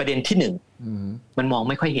ประเด็นที่1มันมอง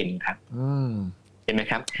ไม่ค่อยเห็นครับเห็นไหม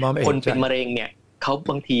ครับคนเป็นมะเร็งเนี่ยเขา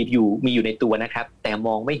บางทีมีอยู่ในตัวนะครับแต่ม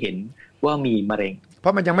องไม่เห็นว่ามีมะเร็งเพรา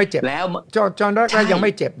ะมันยังไม่เจ็บแล้วจอนแรกยังไ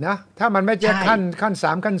ม่เจ็บนะถ้ามันไม่เจ็บขั้น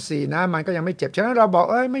3ขั้น4นะมันก็ยังไม่เจ็บฉะนั้นเราบอก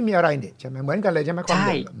ไม่มีอะไรนี่ใช่ไหมเหมือนกันเลยใช่ไหมความเ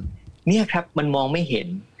จ็บเนี่ยครับมันมองไม่เห็น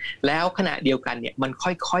แล้วขณะเดียวกันเนี่ยมัน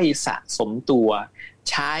ค่อยๆสะสมตัว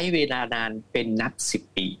ใช้เวลานานเป็นนับ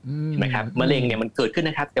10 ปีนะครับมะเร็งเนี่ยมันเกิดขึ้น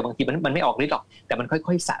นะครับแต่บางทีมันไม่ออกฤทธิ์หรอกแต่มันค่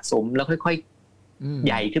อยๆสะสมแล้วค่อยๆใ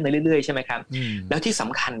หญ่ขึ้นไปเรื่อยๆใช่ไหมครับแล้วที่ส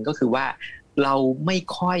ำคัญก็คือว่าเราไม่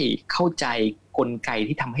ค่อยเข้าใจกลไก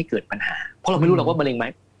ที่ทำให้เกิดปัญหาเพราะเราไม่รู้หรอกว่ามะเร็ง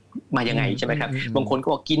มายังไงใช่ไหมครับบางคนก็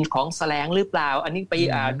บอกกินของแสลงหรือเปล่าอันนี้ไป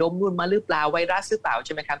ดมนู่นมาหรือเปล่าไวรัสหรือเปล่าใ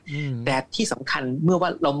ช่ไหมครับแต่ที่สำคัญเมื่อว่า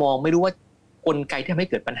เรามองไม่รู้ว่ากลไกที่ทำให้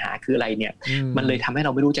เกิดปัญหาคืออะไรเนี่ยมันเลยทำให้เร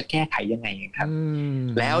าไม่รู้จะแก้ไขยังไงครับ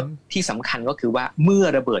แล้วที่สำคัญก็คือว่าเมื่อ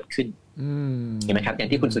ระเบิดขึ้นเห็นไหมครับอย่าง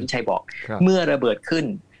ที่คุณสุทธิชัยบอกเมื่อระเบิดขึ้น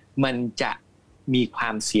มันจะมีควา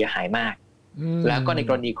มเสียหายมากแล้วก็ใน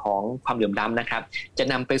กรณีของความเหลื่อมล้ำนะครับจะ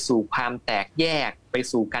นำไปสู่ความแตกแยกไป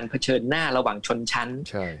สู่การเผชิญหน้าระหว่างชนชั้น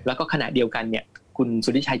แล้วก็ขณะเดียวกันเนี่ยคุณสุ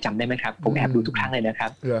ทธิชัยจำได้ไหมครับผมแอบดูทุกครั้งเลยนะครั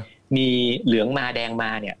บมีเหลืองมาแดงมา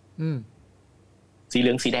เนี่ยสีเห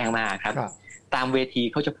ลืองสีแดงมาครับตามเวที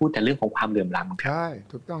เขาจะพูดแต่เรื่องของความเหลื่อมล้ำใช่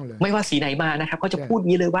ถูกต้องเลยไม่ว่าสีไหนมานะครับเขาจะพูด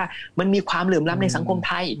งี้เลยว่ามันมีความเหลื่อมล้ำในสังคมไ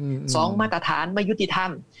ทย2มาตรฐานไม่ยุติธรรม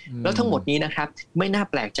แล้วทั้งหมดนี้นะครับไม่น่า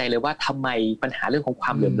แปลกใจเลยว่าทำไมปัญหาเรื่องของคว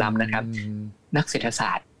ามเหลื่อมล้ำนะครับนักเศรษฐศ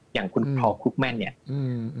าสตร์อย่างคุณพอล ครุกแมนเนี่ย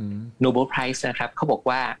โนเบลไพรส์นะครับเขาบอก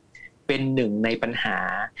ว่าเป็นหนึ่งในปัญหา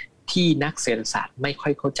ที่นักเศรษฐศาสตร์ไม่ค่อ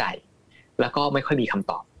ยเข้าใจแล้วก็ไม่ค่อยมีค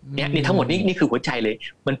ำตอบเนี่ยนี่ทั้งหมดนี่คือหัวใจเลย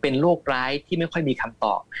มันเป็นโรคร้ายที่ไม่ค่อยมีคำต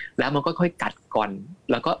อบแล้วมันก็ค่อยกัดก่อน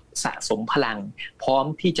แล้วก็สะสมพลังพร้อม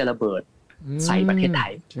ที่จะระเบิดใส่ประเทศไท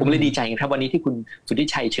ยผมเลยดีใจครับวันนี้ที่คุณสุทธิ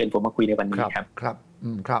ชัยเชิญผมมาคุยในวันนี้ครับค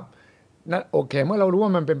รับนั่นโอเคเมื่อเรารู้ว่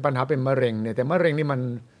ามันเป็นปัญหาเป็นมะเร็งเนี่ยแต่มะเร็งนี่มั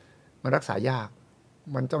นรักษายาก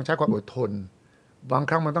มันต้องใช้ความอดทนบาง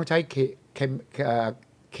ครั้งมันต้องใช้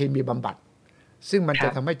เคมีบำบัดซึ่งมันจะ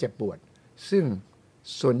ทำให้เจ็บปวดซึ่ง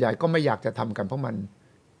ส่วนใหญ่ก็ไม่อยากจะทำกันเพราะมัน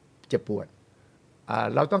เจ็บปวด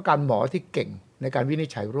เราต้องการหมอที่เก่งในการวินิจ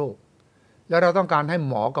ฉัยโรคแล้วเราต้องการให้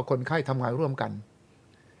หมอกับคนไข้ทำงานร่วมกัน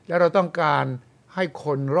แล้วเราต้องการให้ค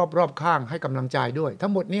นรอบๆข้างให้กำลังใจด้วยทั้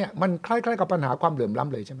งหมดเนี่ยมันคล้ายๆกับปัญหาความเหลื่อมล้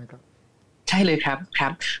ำเลยใช่ไหมครับใช่เลยครับ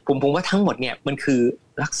ผมว่าทั้งหมดเนี่ยมันคือ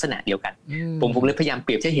ลักษณะเดียวกันผมเลยพยายามเป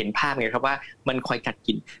รียบให้เห็นภาพไงครับว่ามันคอยกัด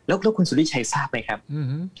กินแล้วคุณสุทธิชัยทราบไหมครับ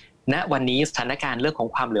ณวันนี้สถานการณ์เรื่องของ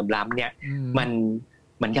ความเหลื่อมล้ำเนี่ย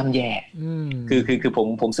มันย่ำแย่คือ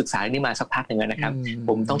ผมศึกษาเรื่องนี้มาสักพักหนึ่งแล้วนะครับผ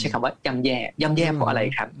มต้องใช้คำว่าย่ำแย่เพราะอะไร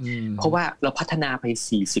ครับเพราะว่าเราพัฒนาไป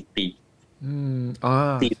40 ปี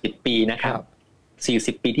 40 ปีนะครับ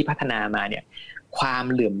40 ปีที่พัฒนามาเนี่ยความ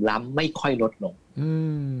เหลื่อมล้ำไม่ค่อยลดลง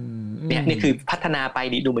เนี่ยนี่คือพัฒนาไป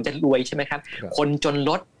ดูเหมือนจะรวยใช่ไหมครับคนจน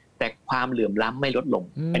ลดแต่ความเหลื่อมล้ำไม่ลดลง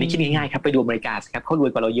อันนี้คิดง่ายๆครับไปดูอเมริกาครับเขารวย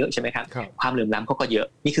กว่าเราเยอะใช่ไหมครับความเหลื่อมล้ำเขาก็เยอะ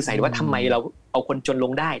นี่คือใส่ว่าทำไมเราเอาคนจนล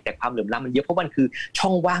งได้แต่ความเหลื่อมล้ำมันเยอะเพราะมันคือช่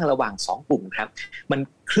องว่างระหว่าง2กลุ่มครับมัน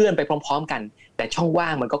เคลื่อนไปพร้อมๆกันแต่ช่องว่า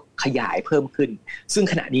งมันก็ขยายเพิ่มขึ้นซึ่ง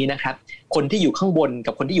ขณะนี้นะครับคนที่อยู่ข้างบน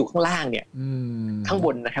กับคนที่อยู่ข้างล่างเนี่ยข้างบ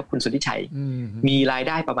นนะครับคุณสุทธิชัยมีรายไ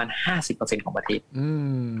ด้ประมาณ 50% ของประเทศ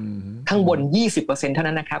ข้างบน 20% เท่า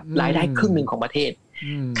นั้นนะครับรายได้ครึ่งนึงของประเทศ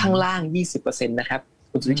ข้างล่าง 20% นะครับ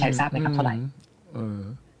คุณสุทธิชัยทราบไหมครับเท่าไหร่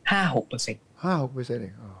5-6% เอง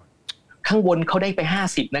ข้างบนเขาได้ไป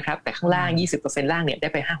50นะครับแต่ข้างล่าง 20% ล่างเนี่ยได้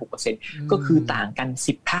ไป 5-6% ก็คือต่างกัน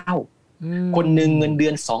10เท่าคนนึงเงินเดื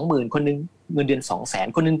อน 20,000 คนนึงเงินเดือน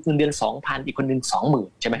 200,000 คนนึงเงินเดือน 2,000 อีกคนนึง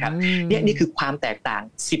 20,000 ใช่ไหมครับนี่คือความแตกต่าง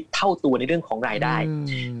10เท่าตัวในเรื่องของรายได้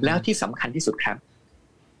แล้วที่สำคัญที่สุดครับ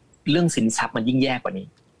เรื่องสินทรัพย์มันยิ่งแย่กว่านี้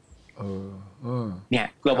เนี่ย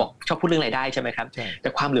เราบอกชอบพูดเรื่องรายได้ใช่ไหมครับแต่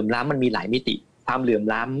ความเหลื่อมล้ำมันมีหลายมิติความเหลื่อม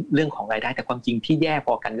ล้ำเรื่องของรายได้แต่ความจริงที่แย่พ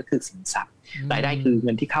อกันก็คือสินทรัพย์รายได้คือเ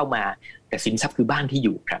งินที่เข้ามาแต่สินทรัพย์คือบ้านที่อ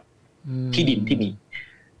ยู่ครับที่ดินที่มี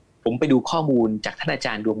ผมไปดูข้อมูลจากท่านอาจ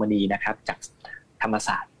ารย์ดวงมณีนะครับจากธรรมศ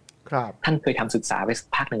าสตร์ท่านเคยทำศึกษาไว้สัก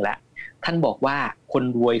พักหนึ่งแล้วท่านบอกว่าคน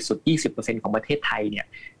รวยสุด 20% ของประเทศไทยเนี่ย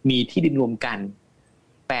มีที่ดินรวมกัน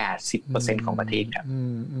 80% ของประเทศครับ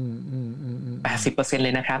 80% เล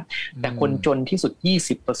ยนะครับแต่คนจนที่สุด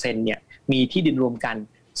 20% เนี่ยมีที่ดินรวมกัน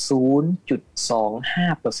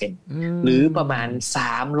 0.25% หรือประมาณ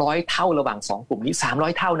300เท่าระหว่าง2กลุ่มนี้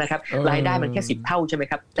300เท่านะครับรายได้มันแค่10เท่าใช่ไหม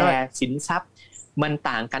ครับแต่สินทรัพย์มัน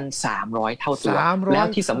ต่างกัน300เท่าตัวแล้ว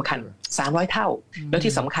ที่สำคัญ300เท่าแล้ว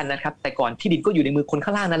ที่สำคัญนะครับแต่ก่อนที่ดินก็อยู่ในมือคนข้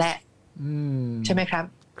างล่างนั่นแหละใช่ไหมครับ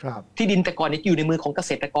ที่ดินแต่ก่อนนี้อยู่ในมือของเก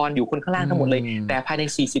ษตรกรอยู่คนข้างล่างทั้งหมดเลยแต่ภายใน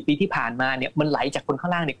40ปีที่ผ่านมาเนี่ยมันไหลจากคนข้า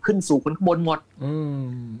งล่างเนี่ยขึ้นสู่คนข้างบนหมด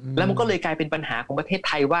แล้วมันก็เลยกลายเป็นปัญหาของประเทศไ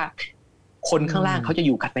ทยว่าคนข้างล่างเขาจะอ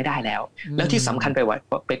ยู่กันไม่ได้แล้วที่สำคัญไป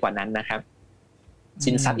กว่านั้นนะครับ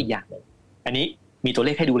สินทรัพย์อีกอย่างนึงอันนี้มีตัวเล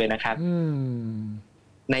ขให้ดูเลยนะครับ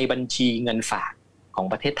ในบัญชีเงินฝากของ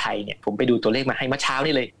ประเทศไทยเนี่ยผมไปดูตัวเลขมาให้เมื่อเช้า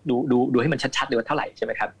นี่เลยดูให้มันชัดๆเลยว่าเท่าไหร่ใช่ไห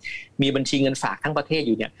มครับมีบัญชีเงินฝากทั้งประเทศอ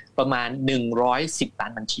ยู่เนี่ยประมาณ110ล้า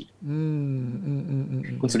นบัญชี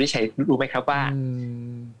คุณสุทธิชัยรู้ไหมครับว่า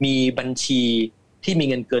มีบัญชีที่มี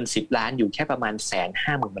เงินเกิน10ล้านอยู่แค่ประมาณ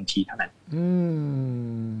 150,000 บัญชีเท่านั้น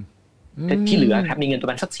ที่เหลือครับมีเงินประ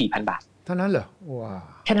มาณสัก 4,000 บาทเท่านั้นเหรอว้า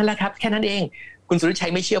แค่นั้นแหละครับแค่นั้นเองคุณสุทธิชั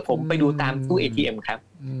ยไม่เชื่อผมไปดูตามตู้ ATM ครับ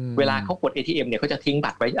เวลาเขากด ATM เนี่ยเขาจะทิ้ง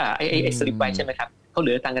บัตรไว้ไอ้สลิปไว้ใช่ไหมครับเขาเห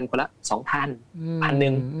ลือตังค์กันคนละ 2,000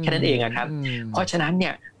 1,000 แค่นั้นเองครับเพราะฉะนั้นเนี่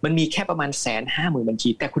ยมันมีแค่ประมาณ 150,000 บัญชี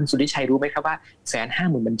แต่คุณสุทธิชัยรู้ไหมครับว่า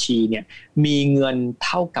 150,000 บัญชีเนี่ยมีเงินเ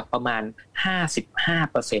ท่ากับประมาณ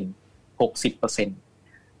 55%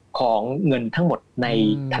 60% ของเงินทั้งหมดใน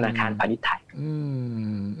ธนาคารพาณิชย์ไทย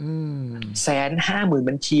150,000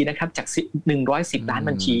 บัญชีนะครับจาก110ล้าน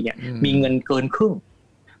บัญชีเนี่ยมีเงินเกินครึ่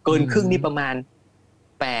งนี่ประมาณ8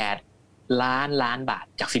ล้านบาท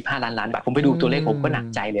จาก15ล้านบาทผมไปดูตัวเลขผมก็หนัก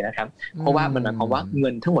ใจเลยนะครับเพราะว่ามันหมายความว่าเงิ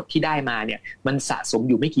นทั้งหมดที่ได้มาเนี่ยมันสะสม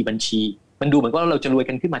อยู่ไม่กี่บัญชีมันดูเหมือนว่าเราจะรวย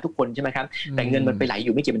กันขึ้นมาทุกคนใช่ไหมครับแต่เงินมันไปไหลอ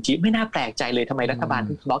ยู่ไม่กี่บัญชีไม่น่าแปลกใจเลยทำไมรัฐบาล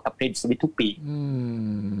ถึงทะเลาะกับเครดิตสวิสทุกปี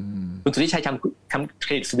คุณสุทธิชัยจำเค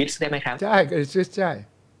รดิตสวิสได้ไหมครับใช่เครดิตสวิสใช่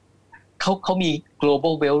เขามี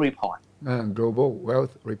global wealth report global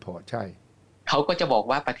wealth report ใช่เขาก็จะบอก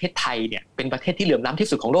ว่าประเทศไทยเนี่ยเป็นประเทศที่เหลื่อมล้ำที่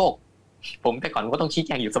สุดของโลกผมแต่ก่อนก็ต้องชี้แ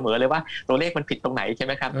จงอยู่เสมอเลยว่าตัวเลขมันผิดตรงไหนใช่ไ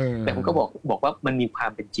หมครับแต่ผมก็บอกว่ามันมีควา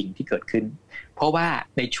มเป็นจริงที่เกิดขึ้นเพราะว่า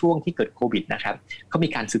ในช่วงที่เกิดโควิดนะครับเขามี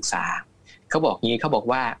การศึกษาเขาบอก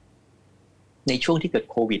ว่าในช่วงที่เกิด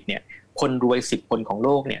โควิดเนี่ยคนรวย10คนของโล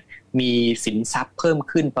กเนี่ยมีสินทรัพย์เพิ่ม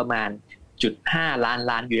ขึ้นประมาณ 0.5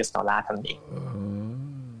 ล้าน US ดอลลาร์เท่านั้นเอง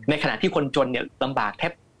ในขณะที่คนจนเนี่ยลำบากแท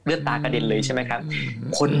บเลือดตากระเด็นเลยใช่ไหมครับ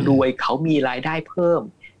คนรวยเขามีรายได้เพิ่ม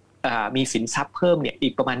มีสินทรัพย์เพิ่มเนี่ยอี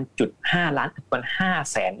กประมาณ 0.5 ล้านประมาณ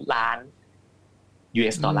500,000 ล้าน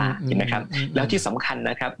US ดอลลาร์เห็นไหมครับแล้วที่สำคัญ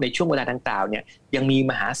นะครับในช่วงเวลาดังกล่าวเนี่ยยังมี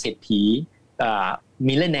มหาเศรษฐี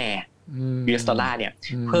มิลเลนแนร์ US ดอลลาร์เนี่ย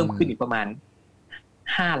เพิ่มขึ้นอีกประมาณ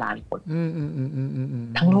5ล้านคน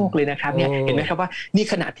ทั้งโลกเลยนะครับเนี่ยเห็นไหมครับว่านี่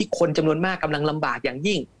ขณะที่คนจำนวนมากกำลังลำบากอย่าง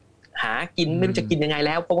ยิ่งหากินไม่รู้จะกินยังไงแ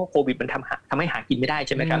ล้วเพราะว่าโควิดมันทำให้หากินไม่ได้ใ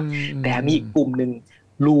ช่ไหมครับแต่มีอีกกลุ่มนึง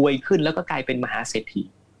รวยขึ้นแล้วก็กลายเป็นมหาเศรษฐี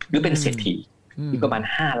หรือเป็นเศรษฐีอีกประมาณ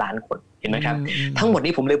5ล้านคนเห็นไหมครับทั้งหมด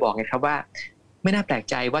นี้ผมเลยบอกไงครับว่าไม่น่าแปลก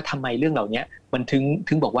ใจว่าทำไมเรื่องเหล่านี้มัน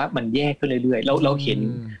ถึงบอกว่ามันแย่ขึ้นเรื่อยๆเราเห็น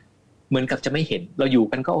เหมือนกับจะไม่เห็นเราอยู่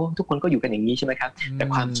กันก็ทุกคนก็อยู่กันอย่างนี้ใช่ไหมครับแต่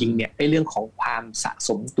ความจริงเนี่ยไอ้เรื่องของความสะส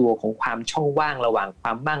มตัวของความช่องว่างระหว่างคว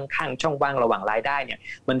ามมั่งคั่งช่องว่างระหว่างรายได้เนี่ย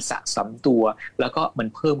มันสะสมตัวแล้วก็มัน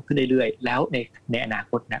เพิ่มขึ้นเรื่อยๆแล้วในอนา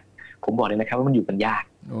คตนะผมบอกเลยนะครับว่ามันอยู่กันยาก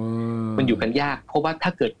มันอยู่กันยากเพราะว่าถ้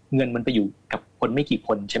าเกิดเงินมันไปอยู่กับคนไม่กี่ค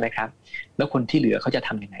นใช่ไหมครับแล้วคนที่เหลือเขาจะท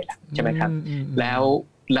ำยังไงล่ะใช่ไหมครับแ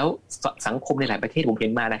ล้วสังคมในหลายประเทศผมเห็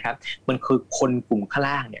นมานะครับมันคือคนกลุ่มข้าง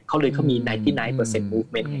ล่างเนี่ยเขามี 99%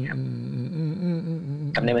 movement นะครับ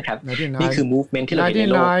จำได้ไหมครับนี่คือ movement ที่เราเห็นใน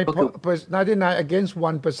โลกก็คือ99 against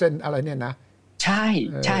 1% อะไรเนี่ยนะใ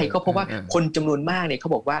ช่ก็เพราะว่าคนจำนวนมากเนี่ยเขา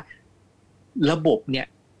บอกว่าระบบเนี่ย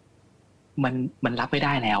มันรับไม่ไ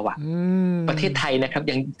ด้แล้วอ่ะประเทศไทยนะครับ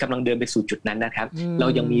ยังกำลังเดินไปสู่จุดนั้นนะครับเรา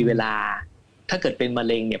ยังมีเวลาถ้าเกิดเป็นมะ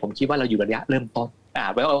เร็งเนี่ยผมคิดว่าเราอยู่ระยะเริ่มต้น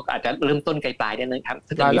แล้วอาจจะเริ่มต้นไกลๆได้นะครับ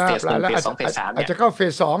ถ้าจะมีเฟส 1 เฟส 2 เฟส 3เนี่ยอาจจะเข้าเฟ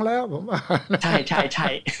ส 2แล้วผมใช่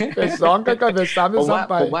เฟส 2ก็เฟส 3 ด้วยซ้ำ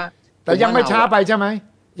ไปแต่ยังไม่ช้าไปใช่ไหม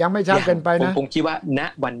ยังไม่ช้าเกินไปนะผมคิดว่าณ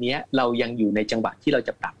วันนี้เรายังอยู่ในจังหวะที่เราจ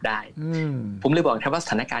ะปรับได้ผมเลยบอกครับว่าส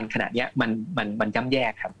ถานการณ์ขณะนี้มันย่ำแย่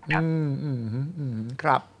ครับค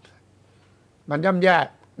รับมันย่ำแย่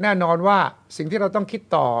แน่นอนว่าสิ่งที่เราต้องคิด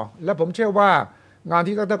ต่อและผมเชื่อว่างาน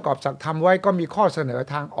ที่ดร.กอบศักดิ์ทำไว้ก็มีข้อเสนอ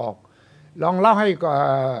ทางออกลองเล่าให้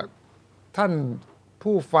ท่าน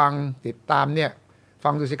ผู้ฟังติดตามเนี่ยฟั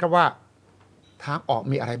งดูสิครับว่าทางออก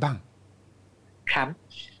มีอะไรบ้างครับ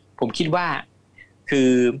ผมคิดว่าคื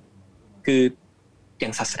ออย่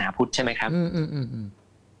างศาสนาพุทธใช่ไหมครับ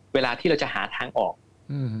เวลาที่เราจะหาทางออก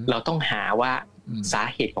เราต้องหาว่าสา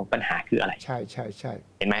เหตุของปัญหาคืออะไรใช่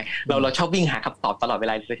เห็นไหมเราชอบวิ่งหาคำตอบตลอดเว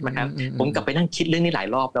ลาเลยใช่ไหมครับผมกลับไปนั่งคิดเรื่องนี้หลาย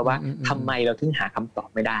รอบแล้วว่าทำไมเราถึงหาคำตอบ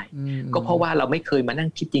ไม่ได้ก็เพราะว่าเราไม่เคยมานั่ง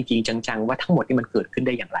คิดจริงๆจังๆว่าทั้งหมดนี่มันเกิดขึ้นไ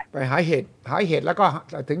ด้อย่างไรไปหาเหตุแล้วก็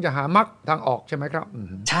ถึงจะหามรรคทางออกใช่ไหมครับ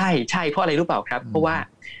ใช่เพราะอะไรรู้เปล่าครับเพราะว่า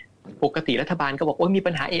ปกติรัฐบาลก็บอกว่ามี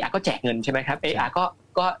ปัญหาก็แจกเงินใช่ไหมครับ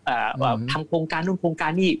ก็ทำโครงการนู่นโครงกา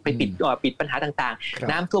รนี่ไปปิดปัญหาต่าง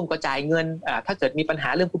ๆน้ำท่วมก็จ่ายเงินถ้าเกิดมีปัญหา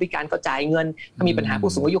เรื่องผู้พิการก็จ่ายเงินถ้ามีปัญหา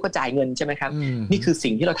ผู้สูงอายุก็จ่ายเงินใช่ไหมครับนี่คือ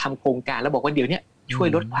สิ่งที่เราทำโครงการแล้วบอกว่าเดี๋ยวนี้ช่วย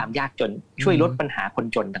ลดความยากจนช่วยลดปัญหาคน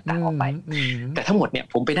จนต่างๆออกไปแต่ทั้งหมดเนี่ย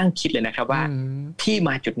ผมไปนั่งคิดเลยนะครับว่าที่ม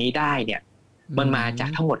าจุดนี้ได้เนี่ยมันมาจาก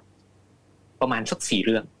ทั้งหมดประมาณสัก4 เ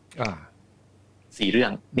รื่อง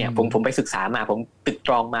เนี่ยผมไปศึกษามาผมตึกต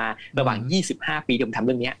รองมาระหว่าง25 ปีที่ผมทำเ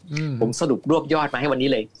รื่องนี้ผมสรุปรวบยอดมาให้วันนี้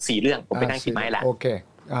เลย4 เรื่องผมไปนั่งคิดมาให้ละโอเค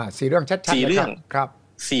4 เรื่องชัดๆ4 เรื่องครับ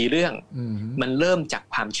4 เรื่องมันเริ่มจาก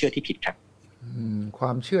ความเชื่อที่ผิดครับคว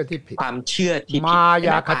ามเชื่อที่ผิดมาย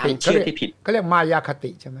าคติเขาเรียกมายาค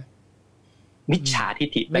ติใช่ไหมมิจฉาทิฏ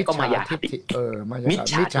ฐิแล้วก็มายาคติมิจ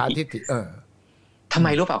ฉาทิฏฐิทำไม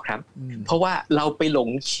รู้เปล่าครับเพราะว่าเราไปหลง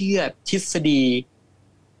เชื่อทฤษฎี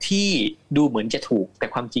ที่ดูเหมือนจะถูกแต่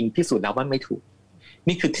ความจริงพิสูจน์แล้วว่าไม่ถูก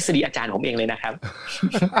นี่คือทฤษฎีอาจารย์ผมเองเลยนะครับ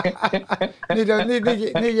นี่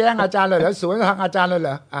แย้งอาจารย์เลยเหรอสวนทางอาจารย์เลยเห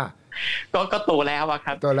รอก็โตแล้วอะค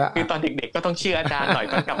รับคือตอนเด็กๆก็ต้องเชื่ออาจารย์หน่อย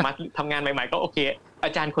ตอนกลับมาทำงานใหม่ๆก็โอเคอ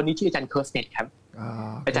าจารย์คนนี้ชื่ออาจารย์เคิร์สเน็ตครับ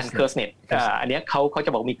อาจารย์เคิร์สเน็ตอันนี้เขาจ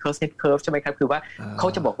ะบอกมีเคิร์สเน็ตเคิร์ฟใช่ไหมครับคือว่าเขา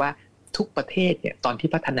จะบอกว่าทุกประเทศเนี่ยตอนที่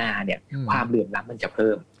พัฒนาเนี่ยความเหลื่อมล้ำมันจะเ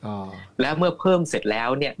พิ่มแล้วเมื่อเพิ่มเสร็จแล้ว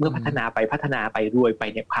เนี่ยเมื่อพัฒนาไปรวยไป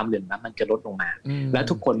เนี่ยความเหลื่อมล้ำมันจะลดลงมาแล้ว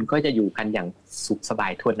ทุกคนก็จะอยู่กันอย่างสุขสบา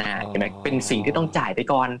ยทั่วหน้าใช่ไหมเป็นสิ่งที่ต้องจ่ายไป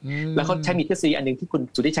ก่อนแล้วเขาใช้มีทฤษฎีอันนึงที่คุณ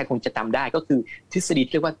สุทธิชัยคงจะจำได้ก็คือทฤษฎี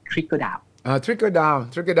ที่เรียกว่า trickle down trickle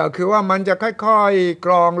down คือว่ามันจะค่อยๆก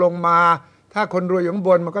รองลงมาถ้าคนรวยอยู่ข้างบ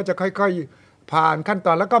นมันก็จะค่อยๆผ่านขั้นต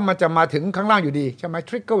อนแล้วก็มันจะมาถึงข้างล่างอยู่ดีใช่ไหม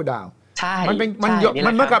trickle downมันหยด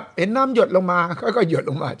มันเหมือนกับเห็นน้ำหยดลงมาก็หยด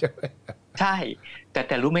ลงมาใช่ไหมใช่แ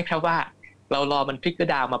ต่รู้ไหมครับว่าเรารอมันพลิกกระ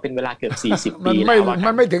ดาวมาเป็นเวลาเกือบ40 ปีแล้ว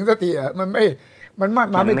มันไม่ถึงสักทีอ่ะมันไ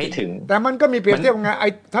ม่ถึงแต่มันก็มีเปรียบเทียบไง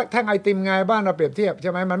แท่งไอติมไงบ้านเราเปรียบเทียบใช่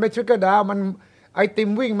ไหมมันไม่ทริกเกอร์ดาวมันไอติม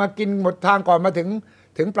วิ่งมากินหมดทางก่อนมา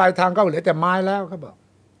ถึงปลายทางก็เหลือแต่ไม้แล้วเขาบอก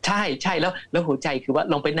ใช่แล้วหัวใจคือว่า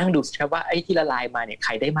ลองไปนั่งดูครับว่าไอ้ที่ละลายมาเนี่ยใค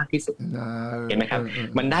รได้มากที่สุดเห็นไหมครับ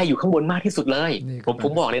มันได้อยู่ข้างบนมากที่สุดเลยผ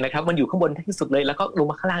มบอกเลยนะครับมันอยู่ข้างบนที่สุดเลยแล้วก็ลง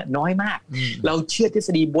มาข้างล่างน้อยมากเราเชื่อทฤษ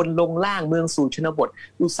ฎีบนลงล่างเมืองสู่ชนบท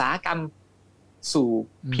อุตสาหกรรมสู่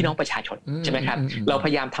พี่น้องประชาชนใช่ไหมครับเราพ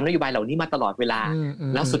ยายามทำนโยบายเหล่านี้มาตลอดเวลา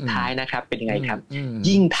แล้วสุดท้ายนะครับเป็นยังไงครับ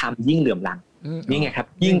ยิ่งทำยิ่งเหลื่อมล้ำนี่ไงครับ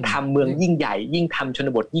ยิ่งทำเมืองยิ่งใหญ่ยิ่งทำชน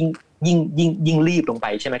บทยิ่งรีบลงไป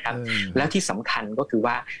ใช่ไหมครับแล้วที่สำคัญก็คือ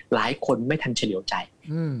ว่าหลายคนไม่ทันเฉลียวใจ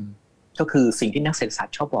ก็คือสิ่งที่นักเศรษฐศาสต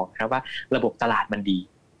ร์ชอบบอกครับว่าระบบตลาดมันดี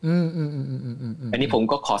อันนี้ผม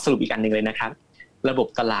ก็ขอสรุปอีกอันนึงเลยนะครับระบบ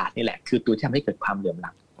ตลาดนี่แหละคือตัวที่ทำให้เกิดความเหลื่อม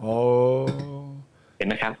ล้ำเ ห็น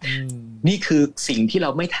ไหมครับนี่คือสิ่งที่เรา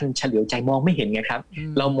ไม่ทันเฉลียวใจมองไม่เห็นไงครับ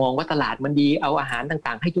เรามองว่าตลาดมันดีเอาอาหาร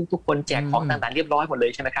ต่างๆให้ทุกๆคนแจกของต่างๆเรียบร้อยหมดเล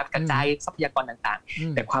ยใช่ไหมครับกระจายทรัพยากรต่าง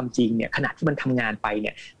ๆแต่ความจริงเนี่ยขณะที่มันทำงานไปเ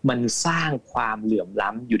นี่ยมันสร้างความเหลื่อมล้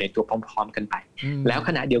ำอยู่ในตัวพร้อมๆกันไปแล้วข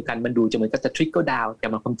ณะเดียวกันมันดูจะเหมือนกับจะทริกเกิลดาวน์แต่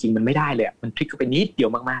มันความจริงมันไม่ได้เลยมันทริกเกิลไปนิดเดียว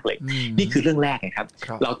มากๆเลยนี่คือเรื่องแรกนะครับ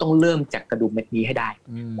เราต้องเริ่มจากกระดุมเม็ดนี้ให้ได้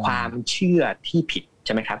ความเชื่อที่ผิดใ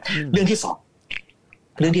ช่ไหมครับเรื่องที่สอ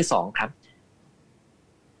งครับ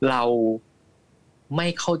เราไม่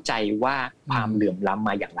เข้าใจว่าความเหลื่อมล้ำม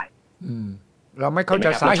าอย่างไรเราไม่เข้าใจ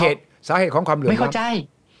สาเหตุของความเหลื่อมล้ำไม่เข้าใจ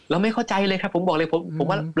เราไม่เข้าใจเลยครับผมบอกเลยผม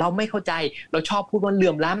ว่าเราไม่เข้าใจเราชอบพูดว่าเหลื่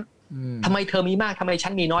อมล้ำทำไมเธอมีมากทำไมฉั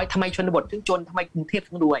นมีน้อยทำไมชนบทถึงจนทำไมกรุงเทพ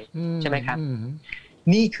ถึงรวยใช่ไหมครับ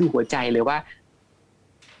นี่คือหัวใจเลยว่า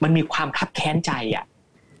มันมีความคับแค้นใจอ่ะ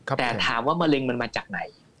แต่ถามว่ามะเร็งมันมาจากไหน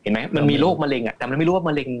เห็นไหมมันมีโรคมะเร็งอ่ะแต่มันไม่รู้ว่า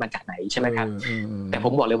มะเร็งมาจากไหนใช่ไหมครับแต่ผ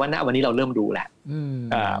มบอกเลยว่าณวันนี้เราเริ่มรู้แล้ว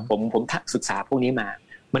ผมศึกษาพวกนี้มา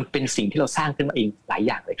มันเป็นสิ่งที่เราสร้างขึ้นมาเองหลายอ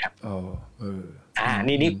ย่างเลยครับ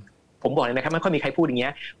นี่ผมบอกเลยนะครับไม่ค่อยมีใครพูดอย่างเงี้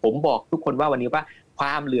ยผมบอกทุกคนว่าวันนี้ว่าคว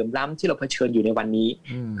ามเหลื่อมล้ำที่เราเผชิญอยู่ในวันนี้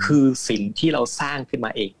คือสิ่งที่เราสร้างขึ้นม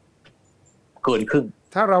าเองเกินครึ่ง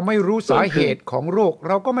ถ้าเราไม่รู้สาเหตุของโรคเ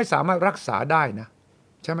ราก็ไม่สามารถรักษาได้นะ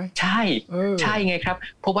ใช่ไหมใช่ไงครับ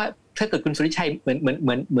เพราะว่าถ้าเกิดคุณสุริชัยเหมือ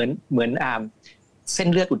นเส้น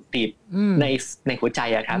เลือดอุดตีบในหัวใจ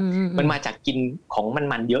อะครับมันมาจากกินของ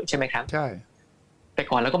มันเยอะใช่ไหมครับใช่แต่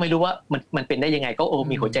ก่อนเราก็ไม่รู้ว่ามันเป็นได้ยังไงก็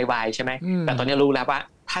มีหัวใจวายใช่ไหมแต่ตอนนี้รู้แล้วว่า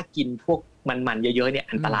ถ้ากินพวกมันเยอะๆเนี่ย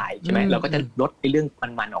อันตรายใช่ไหมเราก็จะลดเรื่อง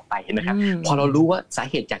มันออกไปเห็นไหมครับพอเรารู้ว่าสา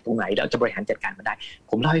เหตุจากตรงไหนเราจะบริหารจัดการมันได้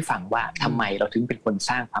ผมเล่าให้ฟังว่าทำไมเราถึงเป็นคน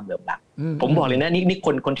สร้างความเหลื่อมล้ำผมบอกเลยนะนี่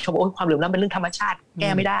คนที่ชอบบอกความเหลื่อมล้ำเป็นเรื่องธรรมชาติแก้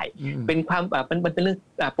ไม่ได้เป็นความมันเป็นเรื่อง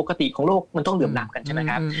ปกติของโลกมันต้องเหลื่อมล้ำกันใช่ไหม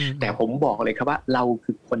ครับแต่ผมบอกเลยครับว่าเรา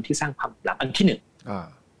คือคนที่สร้างความเหลื่อมล้ำอันที่หนึ่ง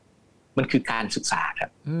มันคือการศึกษาครับ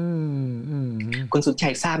คุณสุทธิชั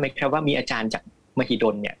ยทราบไหมครับว่ามีอาจารย์จากมหิด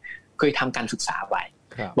ลเนี่ยเคยทำการศึกษาไว้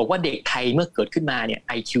บอกว่าเด็กไทยเมื่อเกิดขึ้นมาเนี่ย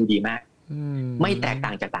IQ ดีมากไม่แตกต่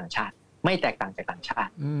างจากต่างชาติ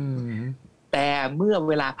แต่เมื่อ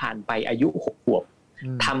เวลาผ่านไปอายุ6 ขวบ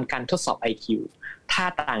ทำการทดสอบ IQ ถ้า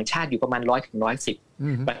ต่างชาติอยู่ประมาณ100 ถึง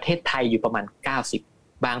 110ประเทศไทยอยู่ประมาณ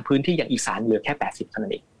90บางพื้นที่อย่างอีสานเหลือแค่80เท่านั้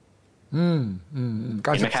นเอง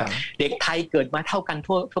เห็นไหมครับเด็กไทยเกิดมาเท่ากัน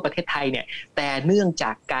ทั่วประเทศไทยเนี่ยแต่เนื่องจ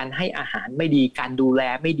ากการให้อาหารไม่ดีการดูแล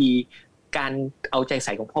ไม่ดีการเอาใจใ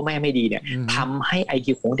ส่ของพ่อแม่ไม่ดีเนี่ยทำให้ IQ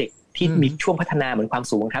ของเด็กที่มีช่วงพัฒนาเหมือนความ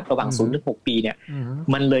สูงครับระหว่าง0 ถึง 6 ปีเนี่ย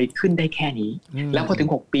มันเลยขึ้นได้แค่นี้แล้วพอถึง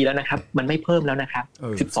6 ปีแล้วนะครับมันไม่เพิ่มแล้วนะครับ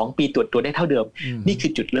12 ปีตรวจตัวได้เท่าเดิมนี่คื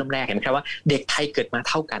อจุดเริ่มแรกเห็นไหมครับว่าเด็กไทยเกิดมา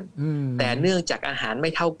เท่ากันแต่เนื่องจากอาหารไ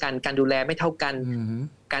ม่เท่ากันการดูแลไม่เท่ากัน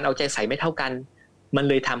การเอาใจใส่ไม่เท่ากันมัน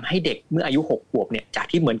เลยทำให้เด็กเมื่ออายุ6 ขวบเนี่ยจาก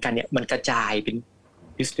ที่เหมือนกันเนี่ยมันกระจายเป็น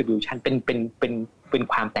distribution เป็น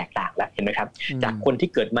ความแตกต่างแล้วเห็นไหมครับจากคนที่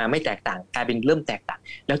เกิดมาไม่แตกต่างกลายเป็นเริ่มแตกต่าง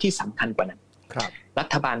แล้วที่สำคัญกว่านั้นรั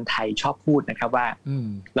ฐบาลไทยชอบพูดนะครับว่า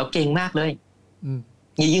เราเก่งมากเลย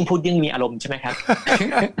ยิ่งพูดยิ่งมีอารมณ์ใช่ไหมครับ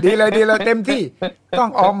ดีเลยเต็มที่ต้อ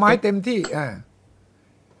งออกไม้เต็มที่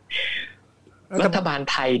รัฐบาล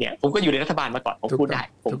ไทยเนี่ยผมก็อยู่ในรัฐบาลมาก่อนผมพูดได้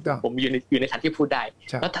ผมอยู่ในฐานที่พูดได้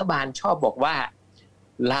รัฐบาลชอบบอกว่า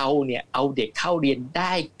เราเนี่ยเอาเด็กเข้าเรียนไ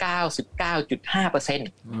ด้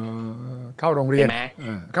 99.5% เข้าโรงเรียน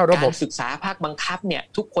เข้าระบบการศึกษาภาคบังคับเนี่ย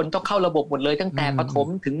ทุกคนต้องเข้าระบบหมดเลยตั้งแต่ประถม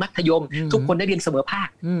ถึงมัธยมทุกคนได้เรียนเสมอภาค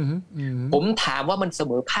ผมถามว่ามันเส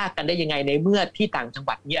มอภาคกันได้ยังไงในเมื่อที่ต่างจังห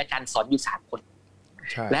วัดมีอาจารย์สอนอยู่3 คน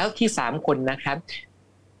แล้วที่3 คนนะครับ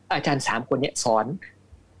อาจารย์3 คนเนี่ยสอน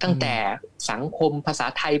ตั้งแต่สังคมภาษา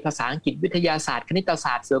ไทยภาษาอังกฤษวิทยาศาสตร์คณิตศ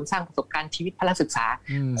าสตร์เสริมสร้างประสบการณ์ชีวิตพละศึกษา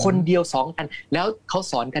คนเดียว2 กันแล้วเขา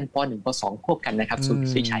สอนกันป.1 ป.2 ควบกันนะครับสุท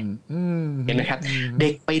ธิชัยเห็นไหมครับเด็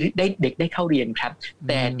กได้เข้าเรียนครับแ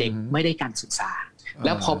ต่เด็กไม่ได้การศึกษาแ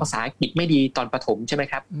ล้วพอภาษาอังกฤษไม่ดีตอนประถมใช่ไหม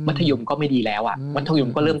ครับมัธยมก็ไม่ดีแล้วอ่ะมัธยม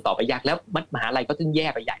ก็เริ่มต่อไปยากแล้วมหาลัยก็ต้องแย่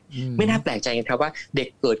ไปใหญ่ไม่น่าแปลกใจครับว่าเด็ก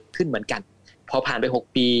เกิดขึ้นเหมือนกันพอผ่านไป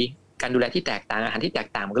6 ปีการดูแลที่แตกต่างอาหารที่แตก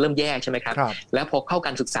ต่างมันก็เริ่มแย่ใช่ไหมครับแล้วพอเข้าก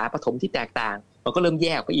ารศึกษาประถมที่แตกต่างมันก็เริ่มแ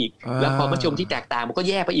ย่ไปอีกแล้วพอมัธยมที่แตกต่างมันก็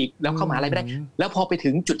แย่ไปอีกแล้วเข้ามหาลัยไม่ได้แล้วพอไปถึ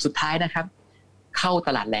งจุดสุดท้ายนะครับเข้าต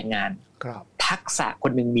ลาดแรงงานทักษะค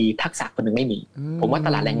นนึงมีทักษะคนนึงไม่มีผมว่าต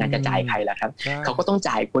ลาดแรงงานจะจ่ายใครล่ะครับเขาก็ต้อง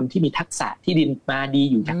จ่ายคนที่มีทักษะที่ดินมาดี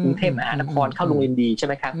อยู่จากกรุงเทพมหานครเข้าโรงเรียนดีใช่ไ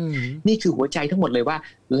หมครับนี่คือหัวใจทั้งหมดเลยว่า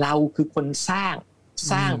เราคือคนสร้าง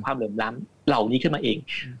ความเหลื่อมล้ำเหล่านี้ขึ้นมาเอง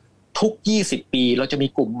ทุก20ปีเราจะมี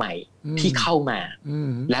กลุ่มใหม่ที่เข้ามา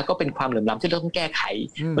แล้วก็เป็นความเหลื่อมล้ำที่เราต้องแก้ไข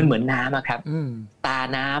มันเหมือนน้ำครับตา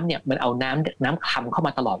น้ำเนี่ยมันเอาน้ำคำเข้าม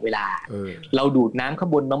าตลอดเวลาเราดูดน้ำข้า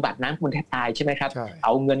งบนบำบัดน้ำข้างบนแทบตายใช่ไหมครับเอ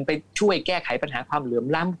าเงินไปช่วยแก้ไขปัญหาความเหลื่อม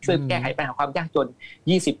ล้ำช่วยแก้ไขปัญหาความยากจน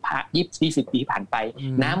20 ปีผ่านไป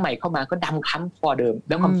น้ำใหม่เข้ามาก็ดำค้ำพอเดิมแ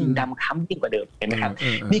ล้วความจริงดำค้ำยิ่งกว่าเดิมเห็นไหมครับ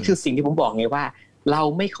นี่คือสิ่งที่ผมบอกไงว่าเรา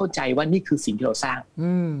ไม่เข้าใจว่านี่คือสิ่งที่เราสร้าง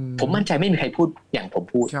ผมมั่นใจไม่มีใครพูดอย่างผม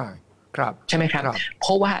พูดใช่ไหมครับเพ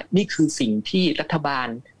ราะว่านี่คือสิ่งที่รัฐบาล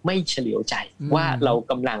ไม่เฉลียวใจว่าเรา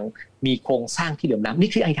กำลังมีโครงสร้างที่เหลื่อมล้ำนี่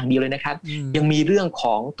คืออย่างเดียวเลยนะครับยังมีเรื่องข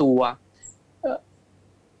องตัว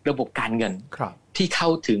ระบบการเงินที่เข้า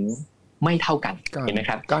ถึงไม่เท่ากันเห็นไหม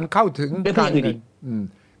ครับการเข้าถึงการเงิน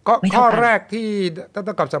ก็ข้อแรกที่ต้อ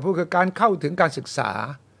งกลับมาพูดคือการเข้าถึงการศึกษา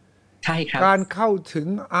ใช่ครับการเข้าถึง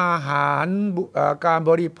อาหารการ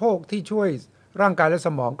บริโภคที่ช่วยร่างกายและส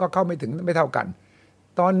มองก็เข้าไม่ถึงไม่เท่ากัน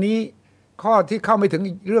ตอนนี้ข้อที่เข้าไม่ถึง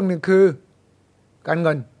อีกเรื่องนึงคือการเ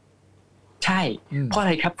งินใช่เพราะอะไ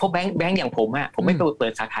รครับเพราะแบงค์อย่างผมผมไม่ไปเปิ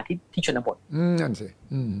ดสาขาที่ชนบทนั่นสิ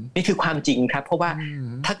นี่คือความจริงครับเพราะว่า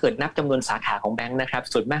ถ้าเกิดนับจำนวนสาขาของแบงค์นะครับ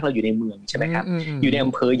ส่วนมากเราอยู่ในเมืองใช่ไหมครับอยู่ใน